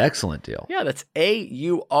smokes. Excellent deal. Yeah, that's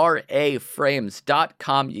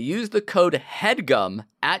auraframes.com. You use the code HEADGUM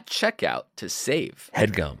at checkout to save.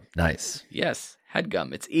 HeadGum. Nice. Yes.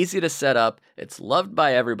 HeadGum. It's easy to set up. It's loved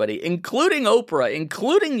by everybody, including Oprah,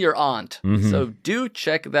 including your aunt. So do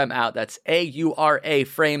check them out. That's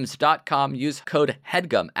auraframes.com. Use code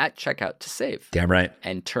HEADGUM at checkout to save. Damn right.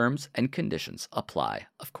 And terms and conditions apply,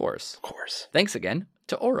 of course. Of course. Thanks again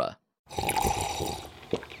to Aura.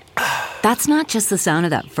 That's not just the sound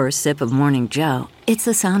of that first sip of Morning Joe. It's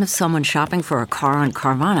the sound of someone shopping for a car on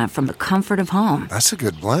Carvana from the comfort of home. That's a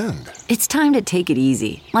good blend. It's time to take it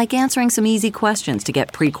easy, like answering some easy questions to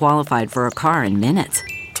get pre-qualified for a car in minutes.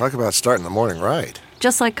 Talk about starting the morning right.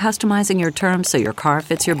 Just like customizing your terms so your car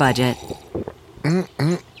fits your budget.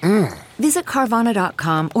 Visit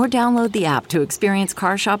Carvana.com or download the app to experience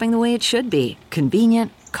car shopping the way it should be.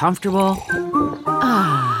 Convenient, comfortable.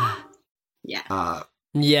 Yeah.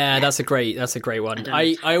 Yeah, that's a great one.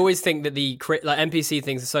 I always think that the NPC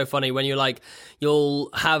things are so funny when you'll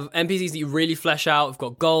have NPCs that you really flesh out, have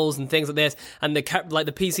got goals and things like this, and the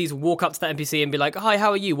PCs walk up to that NPC and be like, "Hi, how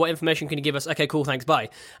are you? What information can you give us?" "Okay, cool, thanks, bye."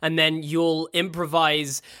 And then you'll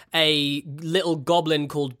improvise a little goblin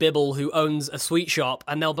called Bibble who owns a sweet shop,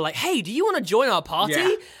 and they'll be like, "Hey, do you want to join our party?"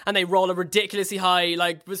 Yeah. And they roll a ridiculoly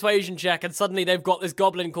high persuasion check, and suddenly they've got this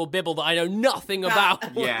goblin called Bibble that I know nothing about.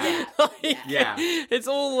 Yeah. Yeah. It's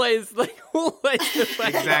always the way.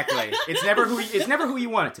 Exactly. It's never who you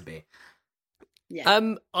want it to be.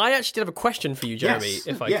 Yeah. I actually did have a question for you, Jeremy, Yes.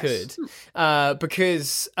 if I Yes. could,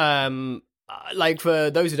 because like for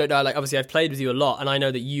those who don't know, like obviously I've played with you a lot, and I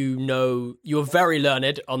know that you're very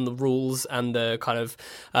learned on the rules and the kind of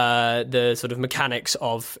the sort of mechanics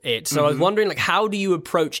of it. So I was wondering, like, how do you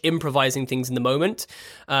approach improvising things in the moment?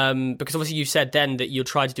 Because obviously you said then that you'll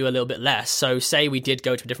try to do a little bit less. So say we did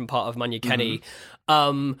go to a different part of Manya Kenny.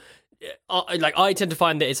 I tend to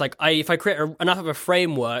find that it's like if I create enough of a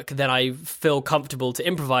framework, then I feel comfortable to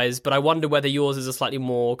improvise. But I wonder whether yours is a slightly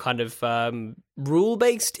more kind of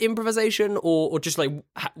rule-based improvisation, or just like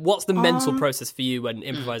what's the mental process for you when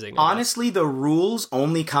improvising? Honestly, the rules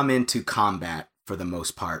only come into combat for the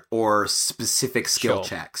most part, or specific skill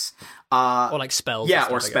checks, or like spells. Yeah,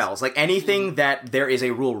 and or stuff, I guess. spells. Like anything that there is a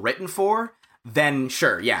rule written for, then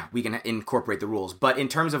sure, yeah, we can incorporate the rules. But in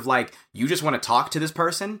terms of like, you just want to talk to this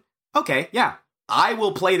person. Okay, yeah, I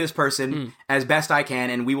will play this person as best I can,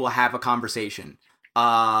 and we will have a conversation.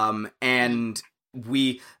 And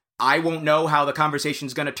I won't know how the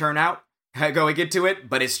conversation's going to turn out going into it,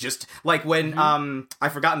 but it's just like when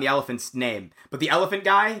I've forgotten the elephant's name, but the elephant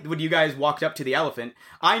guy, when you guys walked up to the elephant,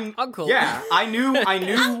 Uncle. Yeah, I knew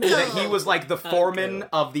that he was like the foreman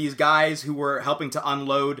of these guys who were helping to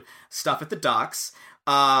unload stuff at the docks,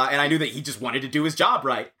 and I knew that he just wanted to do his job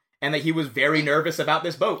right, and that he was very nervous about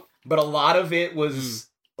this boat. But a lot of it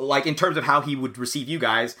was, like, in terms of how he would receive you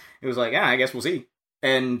guys, it was like, yeah, I guess we'll see.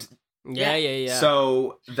 And Yeah.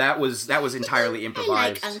 so that was entirely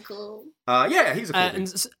improvised. I like Uncle. Yeah, he's a cool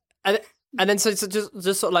dude. And then so just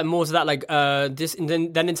sort of like more to that, like this, and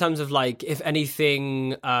then in terms of like if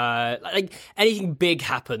anything like anything big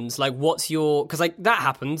happens, like what's your, because like that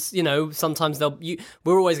happens, sometimes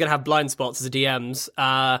we're always gonna have blind spots as DMs,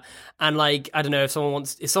 and like I don't know if someone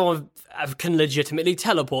can legitimately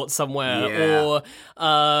teleport somewhere, or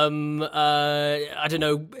I don't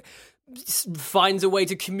know, finds a way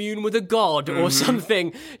to commune with a god or something.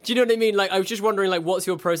 Do you know what I mean? Like, I was just wondering, like, what's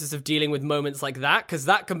your process of dealing with moments like that? Because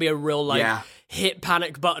that can be a real, like, hit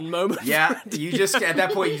panic button moment. Yeah, you just, at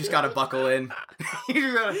that point, you just gotta buckle in.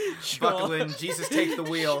 You gotta buckle in. Jesus, take the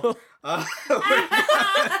wheel. Let's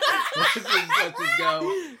just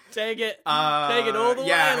go. Take it all the way.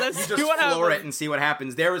 Let's you see just what floor happens. it and see what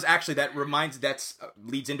happens. There was actually,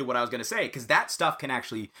 leads into what I was going to say, because that stuff can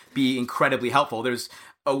actually be incredibly helpful. There's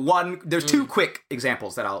two quick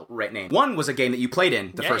examples that I'll name. One was a game that you played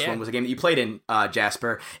in. The first one was a game that you played in,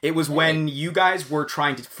 Jasper. It was when you guys were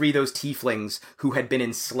trying to free those tieflings who had been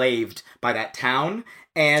enslaved by that town.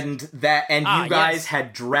 And you guys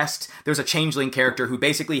had dressed. There's a changeling character who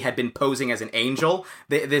basically had been posing as an angel.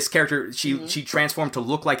 This character, she transformed to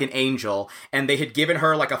look like an angel, and they had given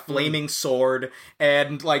her like a flaming sword,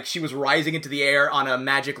 and like she was rising into the air on a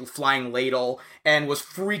magical flying ladle, and was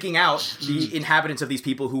freaking out the inhabitants of these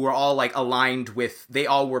people who were all like aligned with. They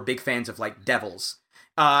all were big fans of like devils.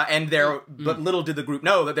 But little did the group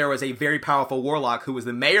know that there was a very powerful warlock who was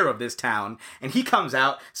the mayor of this town, and he comes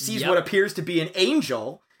out, sees what appears to be an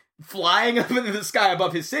angel flying up into the sky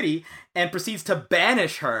above his city, and proceeds to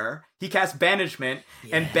banish her. He casts banishment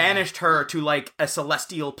and banished her to like a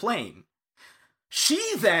celestial plane. She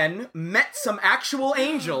then met some actual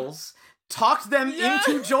angels, talked them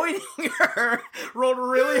into joining her, rolled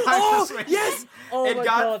really high persuasion, and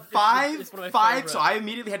got five. So I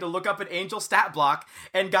immediately had to look up an angel stat block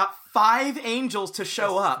and got 5 angels to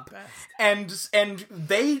show up, and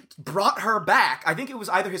they brought her back. I think it was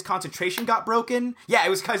either his concentration got broken. Yeah, it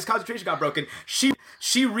was his concentration got broken.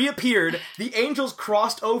 She reappeared. The angels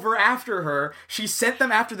crossed over after her. She sent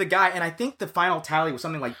them after the guy, and I think the final tally was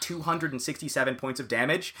something like 267 points of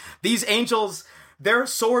damage. These angels, their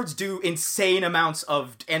swords do insane amounts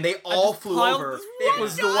of, and they all flew over. It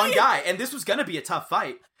was the one guy, and this was gonna be a tough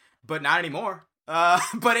fight, but not anymore.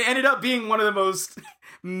 But it ended up being one of the most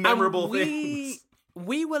memorable things.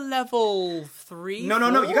 We were level 3. No.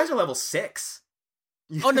 You guys are level 6.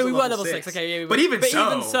 Oh no, we were level 6. Okay, yeah, but even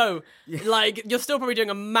so, like you're still probably doing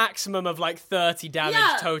a maximum of like 30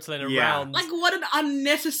 damage total in a round. Like, what an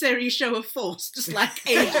unnecessary show of force! Just like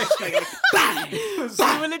angels, bang.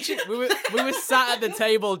 We were sat at the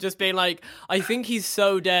table, just being like, I think he's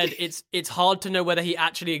so dead. It's hard to know whether he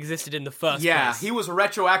actually existed in the first place. Yeah, he was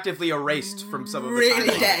retroactively erased from some of the really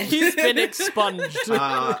time. dead. He's been expunged.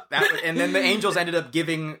 And then the angels ended up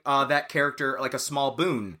giving that character like a small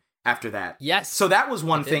boon after that. Yes. So that was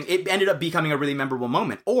one thing. It ended up becoming a really memorable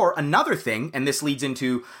moment. Or another thing, and this leads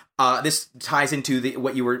into this ties into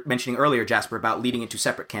what you were mentioning earlier, Jasper, about leading into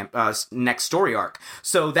separate next story arc.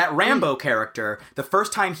 So that Rambo character, the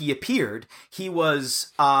first time he appeared, he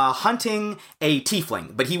was hunting a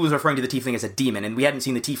tiefling, but he was referring to the tiefling as a demon, and we hadn't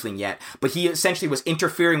seen the tiefling yet. But he essentially was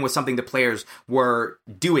interfering with something the players were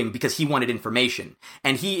doing because he wanted information.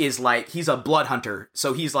 And he's a blood hunter,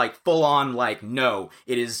 so he's like full on like, no,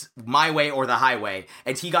 it is my way or the highway.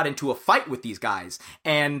 And he got into a fight with these guys,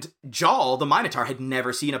 and Jarl, the Minotaur, had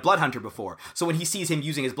never seen a blood hunter before. So when he sees him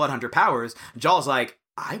using his blood hunter powers, Jarl's like,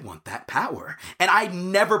 I want that power. And I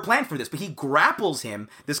never planned for this, but he grapples him.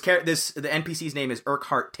 The NPC's name is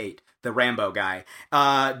Urquhart Tate, the Rambo guy.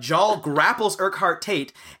 Jarl grapples Urquhart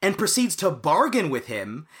Tate and proceeds to bargain with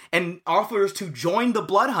him and offers to join the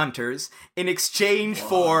Blood Hunters in exchange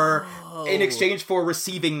for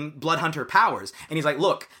receiving Blood Hunter powers. And he's like,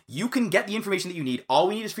 look, you can get the information that you need. All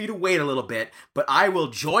we need is for you to wait a little bit, but I will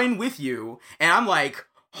join with you. And I'm like,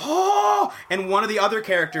 oh! And one of the other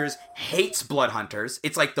characters hates blood hunters.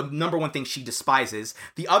 It's like the number one thing she despises.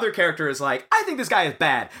 The other character is like, I think this guy is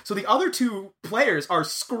bad. So the other two players are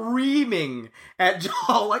screaming at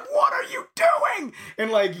Jarl, like, what are you doing? And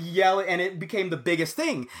like yelling, and it became the biggest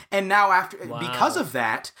thing. And now because of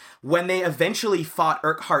that, when they eventually fought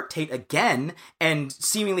Urquhart Tate again and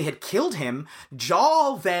seemingly had killed him,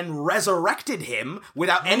 Jarl then resurrected him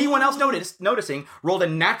without anyone else noticing, rolled a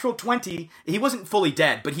natural 20. He wasn't fully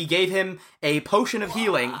dead, but he gave him a potion of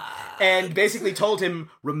healing and basically told him,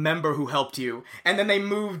 remember who helped you. And then they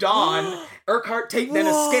moved on. Urquhart Tate then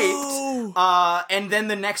escaped. And then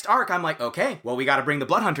the next arc, I'm like, okay, well, we got to bring the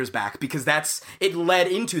Blood Hunters back because it led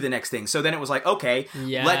into the next thing. So then it was like, okay,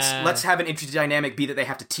 let's have an interesting dynamic be that they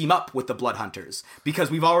have to team up with the Blood Hunters because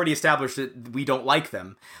we've already established that we don't like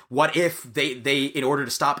them. What if they in order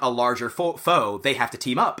to stop a larger foe, they have to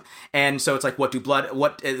team up? And so it's like,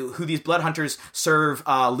 who these Blood Hunters serve?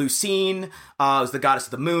 Lucine is the goddess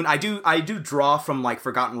of the moon. I do draw from like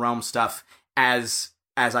Forgotten Realms stuff as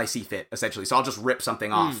I see fit, essentially. So I'll just rip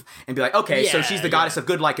something off and be like, okay, so she's the goddess of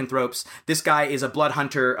good lycanthropes. This guy is a blood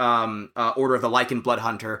hunter, Order of the Lycan blood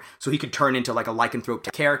hunter, so he could turn into like a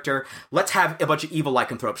lycanthrope character. Let's have a bunch of evil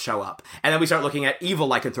lycanthropes show up. And then we start looking at evil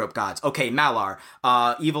lycanthrope gods. Okay, Malar,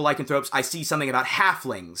 evil lycanthropes. I see something about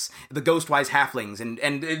halflings, the Ghostwise halflings,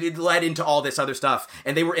 and it led into all this other stuff.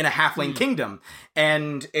 And they were in a halfling kingdom.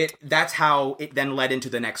 And that's how it then led into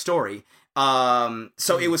the next story.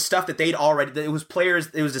 So it was stuff that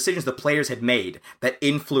it was decisions the players had made that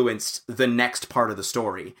influenced the next part of the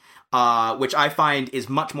story, which I find is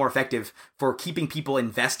much more effective for keeping people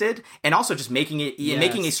invested and also just making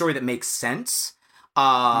a story that makes sense,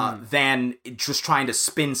 than just trying to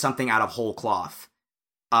spin something out of whole cloth.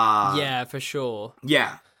 Yeah, for sure.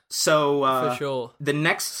 Yeah. So, for sure. The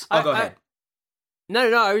next, go ahead.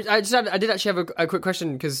 No. I did actually have a quick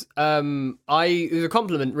question because it was a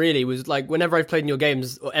compliment. Really, was like whenever I've played in your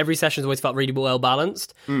games, every session's always felt really well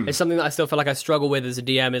balanced. It's something that I still feel like I struggle with as a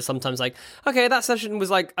DM. Is sometimes like, okay, that session was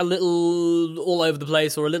like a little all over the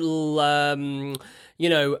place or a little, and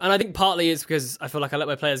I think partly it's because I feel like I let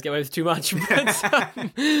my players get away with too much.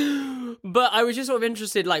 But I was just sort of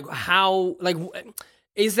interested, like how, like.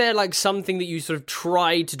 Is there like something that you sort of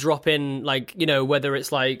try to drop in, like, whether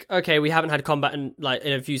it's like, okay, we haven't had combat in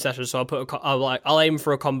a few sessions, so I'll aim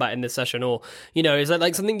for a combat in this session, or is that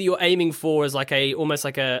like something that you're aiming for as like almost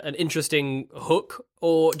like an interesting hook,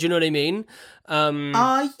 or do you know what I mean?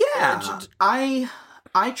 Yeah,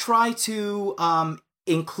 I try to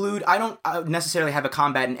include. I don't necessarily have a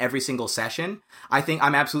combat in every single session. I think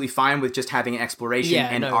I'm absolutely fine with just having an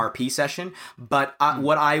exploration RP session. But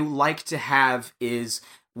what I like to have is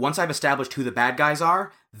once I've established who the bad guys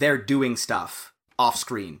are, they're doing stuff off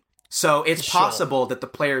screen. So it's possible that the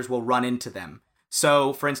players will run into them.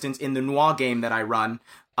 So, for instance, in the Noir game that I run,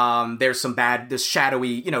 there's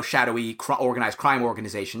shadowy organized crime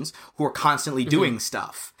organizations who are constantly doing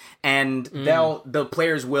stuff. And there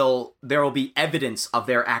will be evidence of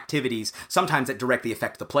their activities, sometimes that directly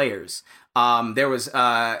affect the players. There was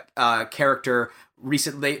a character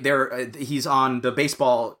recently, he's on the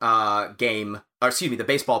baseball game. Or excuse me, the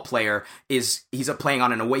baseball player he's playing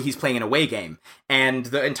an away game, and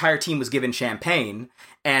the entire team was given champagne,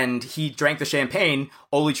 and he drank the champagne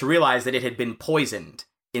only to realize that it had been poisoned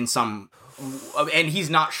in some, and he's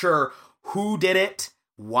not sure who did it,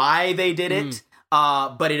 why they did it,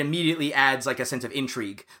 but it immediately adds like a sense of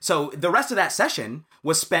intrigue. So the rest of that session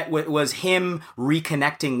was him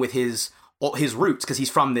reconnecting with his roots, because he's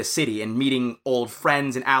from this city, and meeting old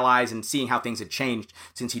friends and allies and seeing how things had changed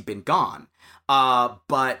since he'd been gone.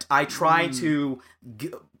 But I try to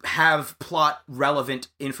have plot relevant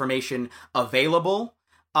information available,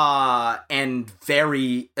 and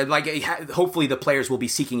very hopefully the players will be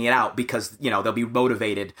seeking it out because they'll be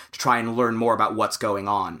motivated to try and learn more about what's going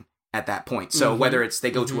on at that point. So whether it's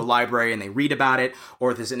they go to a library and they read about it,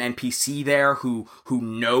 or there's an NPC there who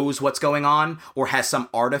knows what's going on, or has some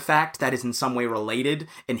artifact that is in some way related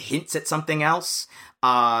and hints at something else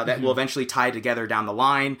that will eventually tie together down the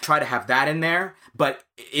line. Try to have that in there, but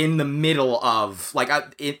in the middle of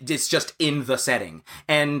it's just in the setting.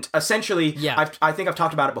 And essentially, I think I've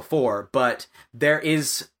talked about it before, but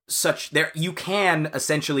you can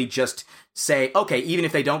essentially just say, okay, even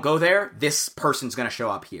if they don't go there, this person's going to show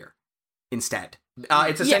up here instead.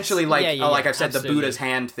 It's essentially like I've said, absolutely. the Buddha's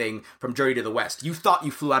hand thing from Journey to the West. You thought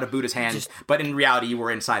you flew out of Buddha's hand, but in reality, you were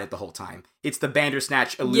inside it the whole time. It's the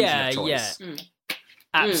Bandersnatch illusion of choice. Yeah.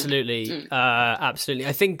 Absolutely. Absolutely.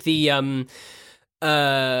 I think the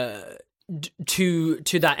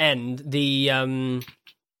to that end, the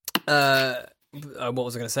what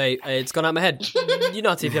was I going to say? It's gone out of my head. You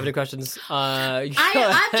know, if you have any questions, I've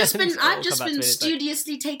just been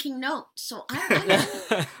studiously taking notes. So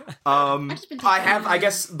I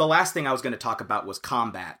guess the last thing I was going to talk about was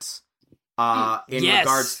combats.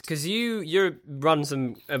 Regards, because you run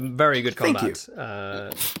some very good combat,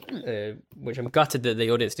 which I'm gutted that the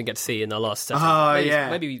audience didn't get to see in the last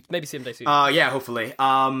session. Maybe see them day soon. Hopefully.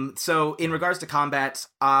 So in regards to combat,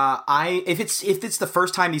 if it's the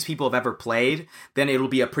first time these people have ever played, then it'll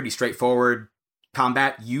be a pretty straightforward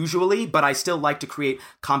combat usually, but I still like to create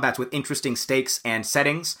combats with interesting stakes and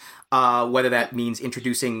settings, whether that means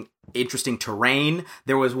introducing interesting terrain.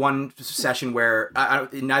 There was one session where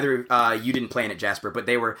neither you didn't play in it, Jasper, but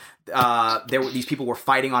these people were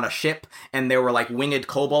fighting on a ship, and there were like winged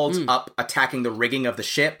kobolds up attacking the rigging of the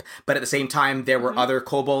ship, but at the same time there were other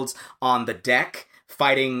kobolds on the deck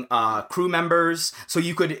fighting crew members. So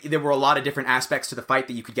there were a lot of different aspects to the fight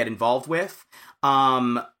that you could get involved with.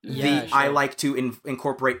 I like to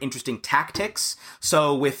incorporate interesting tactics.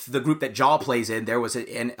 So with the group that Jaw plays in, there was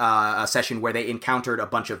a session where they encountered a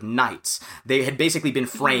bunch of knights. They had basically been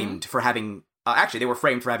framed for having... they were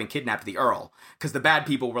framed for having kidnapped the Earl, because the bad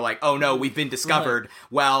people were like, oh no, we've been discovered. Right.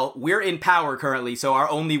 Well, we're in power currently, so our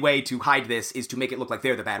only way to hide this is to make it look like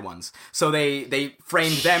they're the bad ones. So they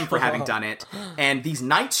framed them for having done it, and these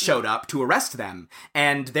knights showed up to arrest them.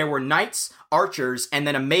 And there were knights, archers, and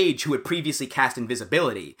then a mage who had previously cast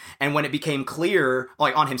invisibility. And when it became clear,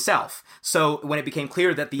 on himself, so when it became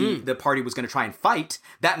clear that the party was going to try and fight,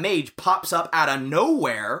 that mage pops up out of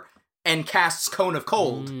nowhere and casts Cone of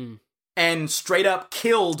Cold. And straight up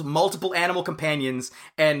killed multiple animal companions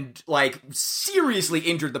and, seriously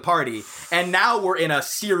injured the party. And now we're in a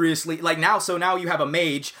now you have a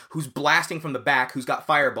mage who's blasting from the back, who's got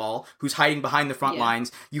fireball, who's hiding behind the front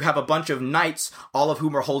lines. You have a bunch of knights, all of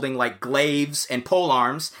whom are holding, glaives and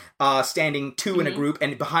polearms, standing two in a group,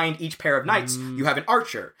 and behind each pair of knights, you have an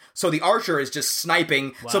archer. So the archer is just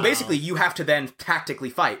sniping. Wow. So basically, you have to then tactically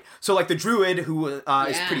fight. So, the druid, who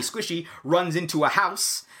is pretty squishy, runs into a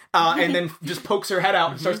house, and then just pokes her head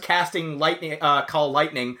out and starts casting call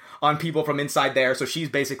lightning on people from inside there. So she's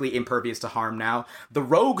basically impervious to harm now. The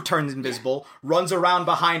rogue turns invisible, runs around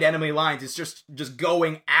behind enemy lines. It's just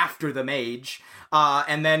going after the mage.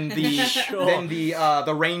 And then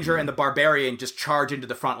the ranger and the barbarian just charge into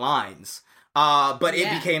the front lines. But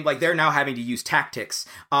it became they're now having to use tactics.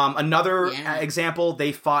 Another example,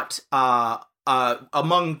 they fought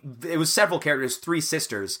it was several characters, 3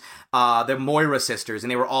 sisters, the Moira sisters,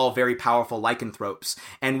 and they were all very powerful lycanthropes.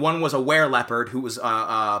 And one was a were-leopard who was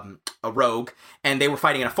a rogue, and they were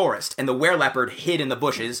fighting in a forest. And the were-leopard hid in the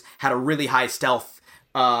bushes, had a really high stealth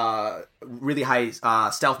modifier,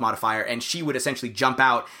 and she would essentially jump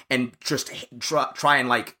out and just try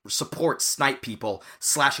and support snipe people,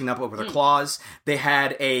 slashing them up over their claws. They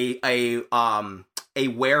had a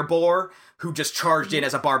were-boar who just charged in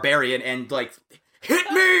as a barbarian and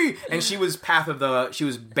hit me, and she was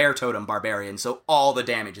bear totem barbarian, so all the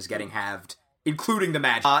damage is getting halved, including the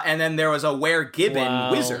magic. And then there was a were-gibbon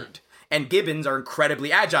wizard, and gibbons are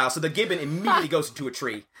incredibly agile, so the gibbon immediately goes into a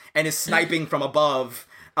tree and is sniping from above.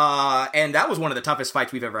 And that was one of the toughest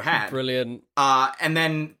fights we've ever had. Brilliant. And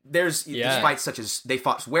then there's fights such as they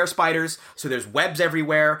fought were spiders, so there's webs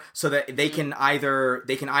everywhere, so that they can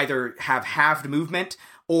either have halved movement,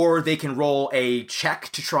 or they can roll a check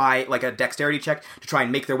to try, a dexterity check, to try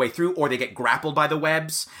and make their way through, or they get grappled by the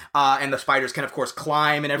webs, and the spiders can, of course,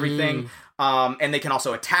 climb and everything. And they can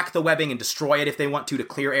also attack the webbing and destroy it if they want to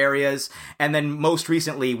clear areas. And then most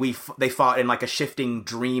recently, they fought in, a shifting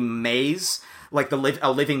dream maze,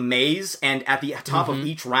 a living maze, and at the top of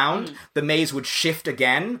each round, the maze would shift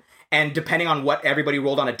again, and depending on what everybody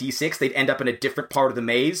rolled on a d6, they'd end up in a different part of the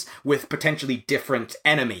maze with potentially different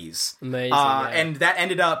enemies. Amazing. And that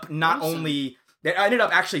ended up That ended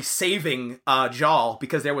up actually saving Jal,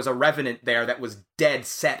 because there was a revenant there that was dead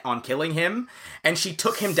set on killing him, and she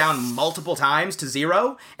took him down multiple times to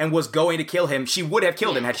 0 and was going to kill him. She would have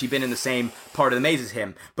killed him had she been in the same part of the maze as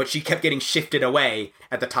him, but she kept getting shifted away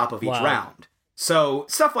at the top of each round. So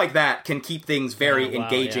stuff like that can keep things very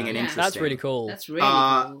engaging and interesting. That's really cool. That's really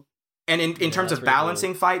cool. And in terms of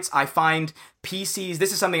balancing fights, I find PCs...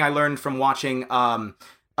 This is something I learned from watching...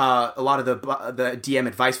 a lot of the DM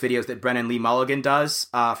advice videos that Brennan Lee Mulligan does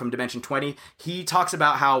from Dimension 20. He talks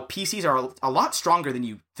about how PCs are a lot stronger than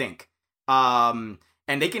you think. And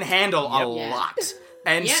they can handle a lot.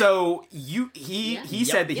 And so he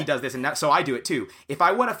said that he does this, and so I do it too. If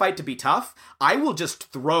I want a fight to be tough, I will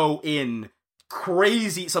just throw in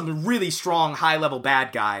some really strong high-level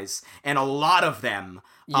bad guys, and a lot of them.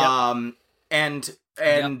 And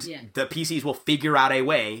the PCs will figure out a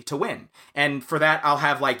way to win. And for that, I'll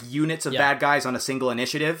have like units of bad guys on a single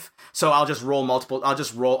initiative. So I'll just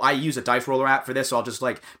roll I use a dice roller app for this, so I'll just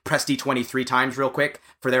like press D20 3 times real quick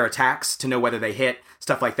for their attacks to know whether they hit,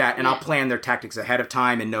 stuff like that. And I'll plan their tactics ahead of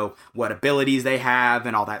time and know what abilities they have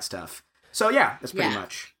and all that stuff. So yeah, that's pretty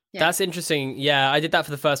much. Yeah. That's interesting. Yeah, I did that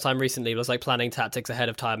for the first time recently. It was like planning tactics ahead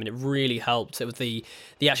of time, and it really helped. It was the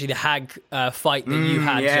hag fight that you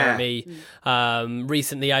had, Jeremy.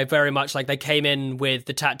 Recently, I very much like they came in with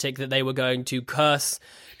the tactic that they were going to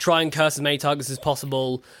try and curse as many targets as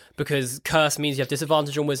possible, because curse means you have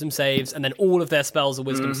disadvantage on wisdom saves, and then all of their spells are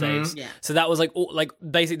wisdom saves. Yeah. So that was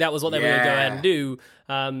basically that was what they were going to go ahead and do.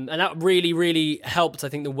 And that really, really helped, I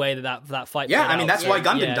think, the way that fight played I mean, that's why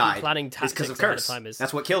Gundam died. Planning tactics because of curse.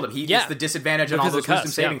 That's what killed him. He gets the disadvantage on because all those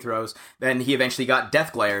wisdom saving throws. Then he eventually got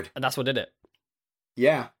death glared. And that's what did it.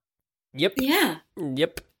 Yeah. Yep. Yeah.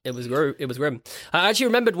 Yep. It was grim. I actually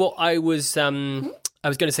remembered what I was going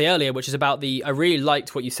to say earlier, which is about I really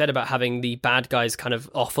liked what you said about having the bad guys kind of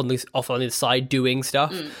off on the side doing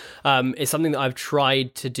stuff. It's something that I've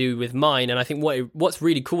tried to do with mine, and I think what's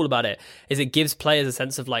really cool about it is it gives players a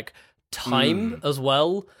sense of like time as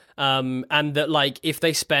well, and that like if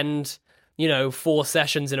they spend 4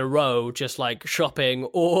 sessions in a row just like shopping,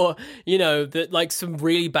 or that like some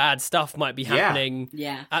really bad stuff might be happening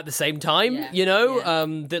at the same time,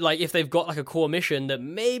 that like if they've got like a core mission that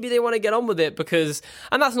maybe they want to get on with it,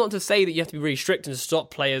 and that's not to say that you have to be really strict and stop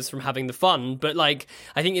players from having the fun, but like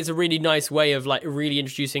I think it's a really nice way of like really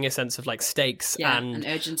introducing a sense of like stakes and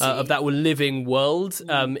urgency of that living world.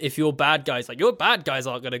 If your bad guys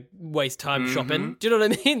aren't going to waste time shopping, do you know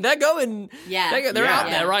what I mean? They're going they're out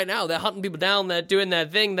there right now, they're hunting people down, they're doing their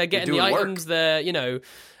thing, they're getting the items, they're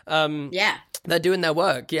they're doing their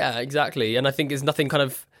work. Yeah, exactly. And I think there's nothing kind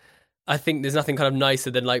of nicer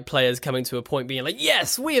than like players coming to a point being like,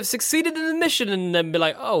 yes, we have succeeded in the mission, and then be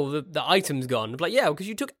like, oh, the item's gone. Like, yeah, because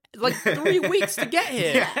you took like 3 weeks to get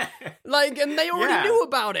here. Like, and they already knew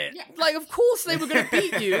about it. Like, of course they were going to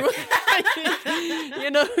beat you.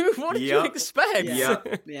 What did you expect?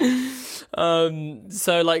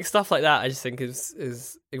 So like stuff like that, I just think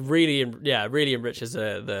is really enriches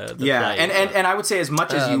the play. And I would say, as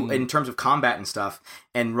much as you, in terms of combat and stuff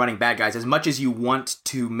and running bad guys, as much as you want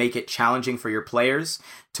to make it challenging for your players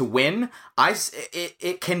to win,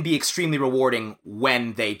 it can be extremely rewarding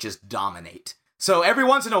when they just dominate. So every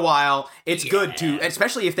once in a while, it's good to,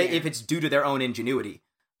 especially if it's due to their own ingenuity.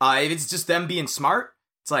 If it's just them being smart,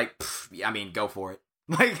 it's like, go for it.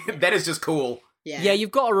 Like, that is just cool. Yeah, you've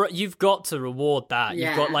got to reward that.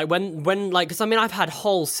 You've got like when like, because I mean, I've had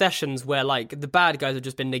whole sessions where like the bad guys have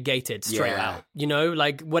just been negated straight out.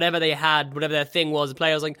 Like whatever they had, whatever their thing was, the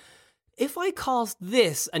player was like, if I cast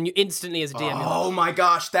this, and you instantly as a DM, oh my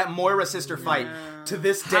gosh, that Moira sister fight to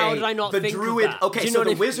this day. How did I not think druid? Of that? Okay, so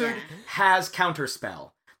the wizard has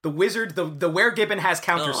counterspell. The wizard, the weregibbon has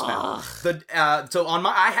counterspell. So on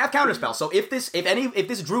I have counterspell. So if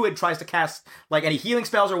this druid tries to cast like any healing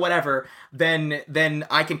spells or whatever, then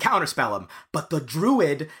I can counterspell him. But the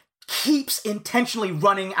druid keeps intentionally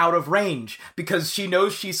running out of range because she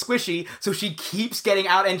knows she's squishy, so she keeps getting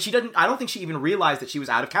out, and I don't think she even realized that she was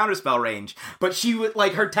out of counterspell range, but she would,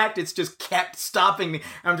 like, her tactics just kept stopping me,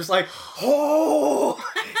 and I'm just like, oh,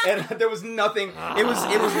 and there was nothing, it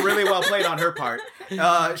was really well played on her part.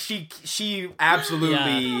 She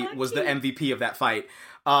absolutely was the MVP of that fight.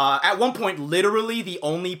 At one point, literally the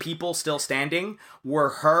only people still standing were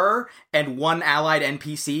her and one allied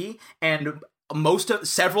NPC, and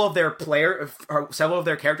several of their characters or fellow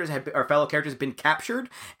characters had been captured,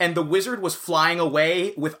 and the wizard was flying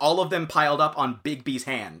away with all of them piled up on Big B's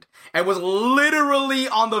hand, and was literally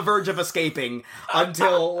on the verge of escaping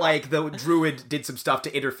until like the druid did some stuff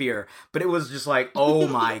to interfere. But it was just like, oh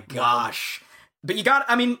my gosh. But you got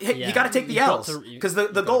to take the L's, because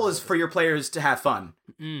the goal is for your players to have fun.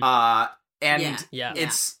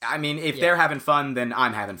 It's, I mean, if they're having fun, then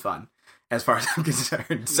I'm having fun, as far as I'm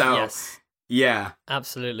concerned. So, yeah.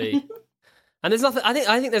 Absolutely. And there's nothing, I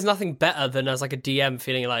think there's nothing better than as like a DM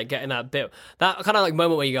feeling like getting that bit, that kind of like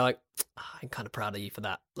moment where you go like, I'm kind of proud of you for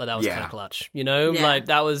that. Like that was kind of clutch, you know? Yeah. Like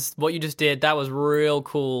that was what you just did. That was real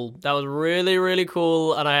cool. That was really, really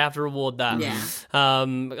cool. And I have to reward that. Yeah.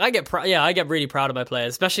 I get really proud of my players,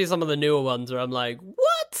 especially some of the newer ones where I'm like,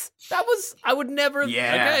 what? I would never.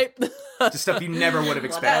 Yeah. Okay. Just stuff you never would have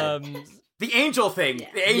expected. The angel thing.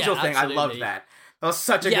 The angel thing. I love that. That was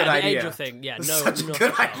such a good idea. The angel thing. Yeah, such a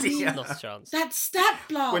good idea. Not a chance. That stat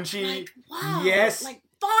block. When she, like, wow, yes, like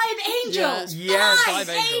 5 angels. Yes, 5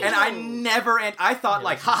 angels. And I thought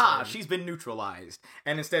like, haha, she's been neutralized,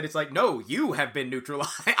 and instead it's like, no, you have been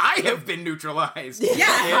neutralized. I have been neutralized.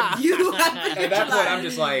 Yeah, you have been neutralized. At that point, I'm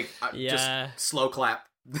just like, just slow clap,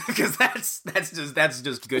 because that's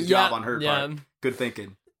just good job on her part. Good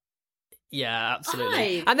thinking. Yeah,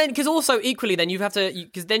 absolutely. And then, because also equally, then you have to,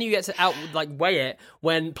 because then you get to weigh it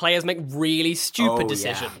when players make really stupid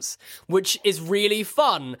decisions, which is really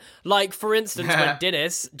fun. Like, for instance, when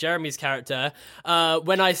Dennis, Jeremy's character,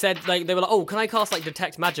 when I said, like, they were like, oh, can I cast, like,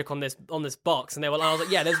 detect magic on this box? And I was like,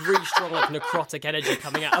 yeah, there's really strong, like, necrotic energy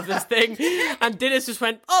coming out of this thing. And Dennis just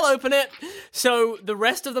went, I'll open it. So the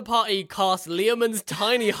rest of the party cast Leomund's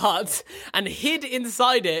tiny hut and hid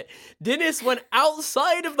inside it. Dennis went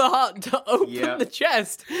outside of the hut to open the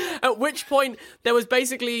chest, at which point there was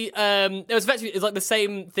basically it's like the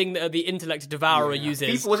same thing that the intellect devourer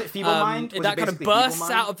uses. Was it feeble mind? That kind of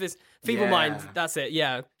bursts out of this feeble mind. That's it.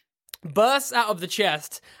 Yeah, bursts out of the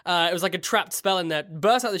chest. It was like a trapped spell in there.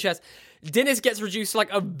 Bursts out of the chest. Dennis gets reduced to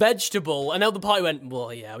like a vegetable, and the party went,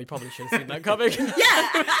 well, yeah, we probably should have seen that coming. And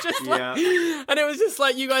it was just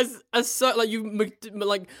like, you guys are so like, you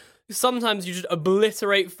like, sometimes you just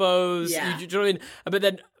obliterate foes. You know what I mean? But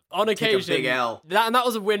then on occasion, big L. That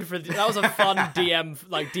was a win that was a fun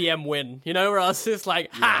DM win, you know, where I was just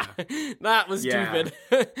like, that was stupid.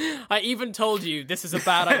 I even told you this is a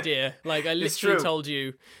bad idea. Like, I literally told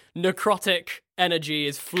you necrotic energy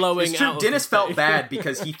is flowing out. Dennis felt bad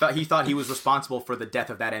because he thought he was responsible for the death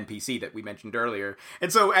of that NPC that we mentioned earlier.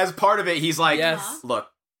 And so as part of it, he's like,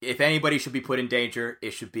 look, if anybody should be put in danger,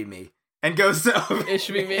 it should be me. And goes to it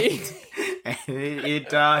should be me. And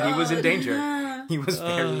he was in danger. He was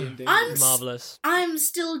very in danger. Marvelous. I'm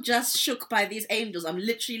still just shook by these angels. I'm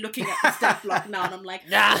literally looking at the stat block now, and I'm like,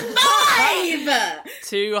 5!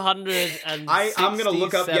 267 I'm gonna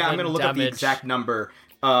look up. Yeah, I'm gonna look damage. up the exact number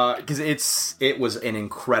because it was an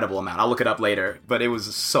incredible amount. I'll look it up later, but it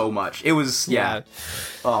was so much. It was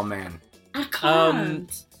Oh man, I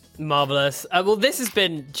can't. Marvelous. Well, this has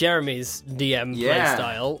been Jeremy's DM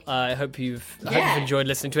playstyle. I hope you've enjoyed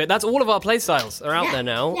listening to it. That's all of our playstyles are out there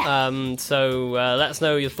now. So let us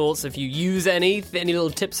know your thoughts if you use any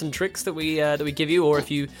little tips and tricks that we give you, or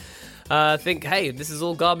if you think, hey, this is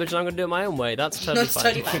all garbage and I'm going to do it my own way. That's totally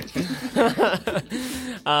fine.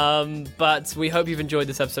 But we hope you've enjoyed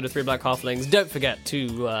this episode of Three Black Halflings. Don't forget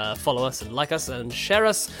to follow us and like us and share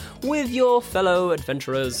us with your fellow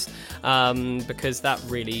adventurers, because that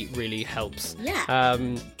really, really helps. There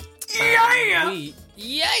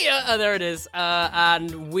it is.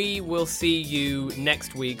 And we will see you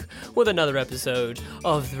next week with another episode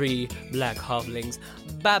of Three Black Halflings.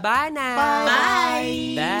 Bye-bye now.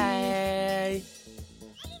 Bye. Bye.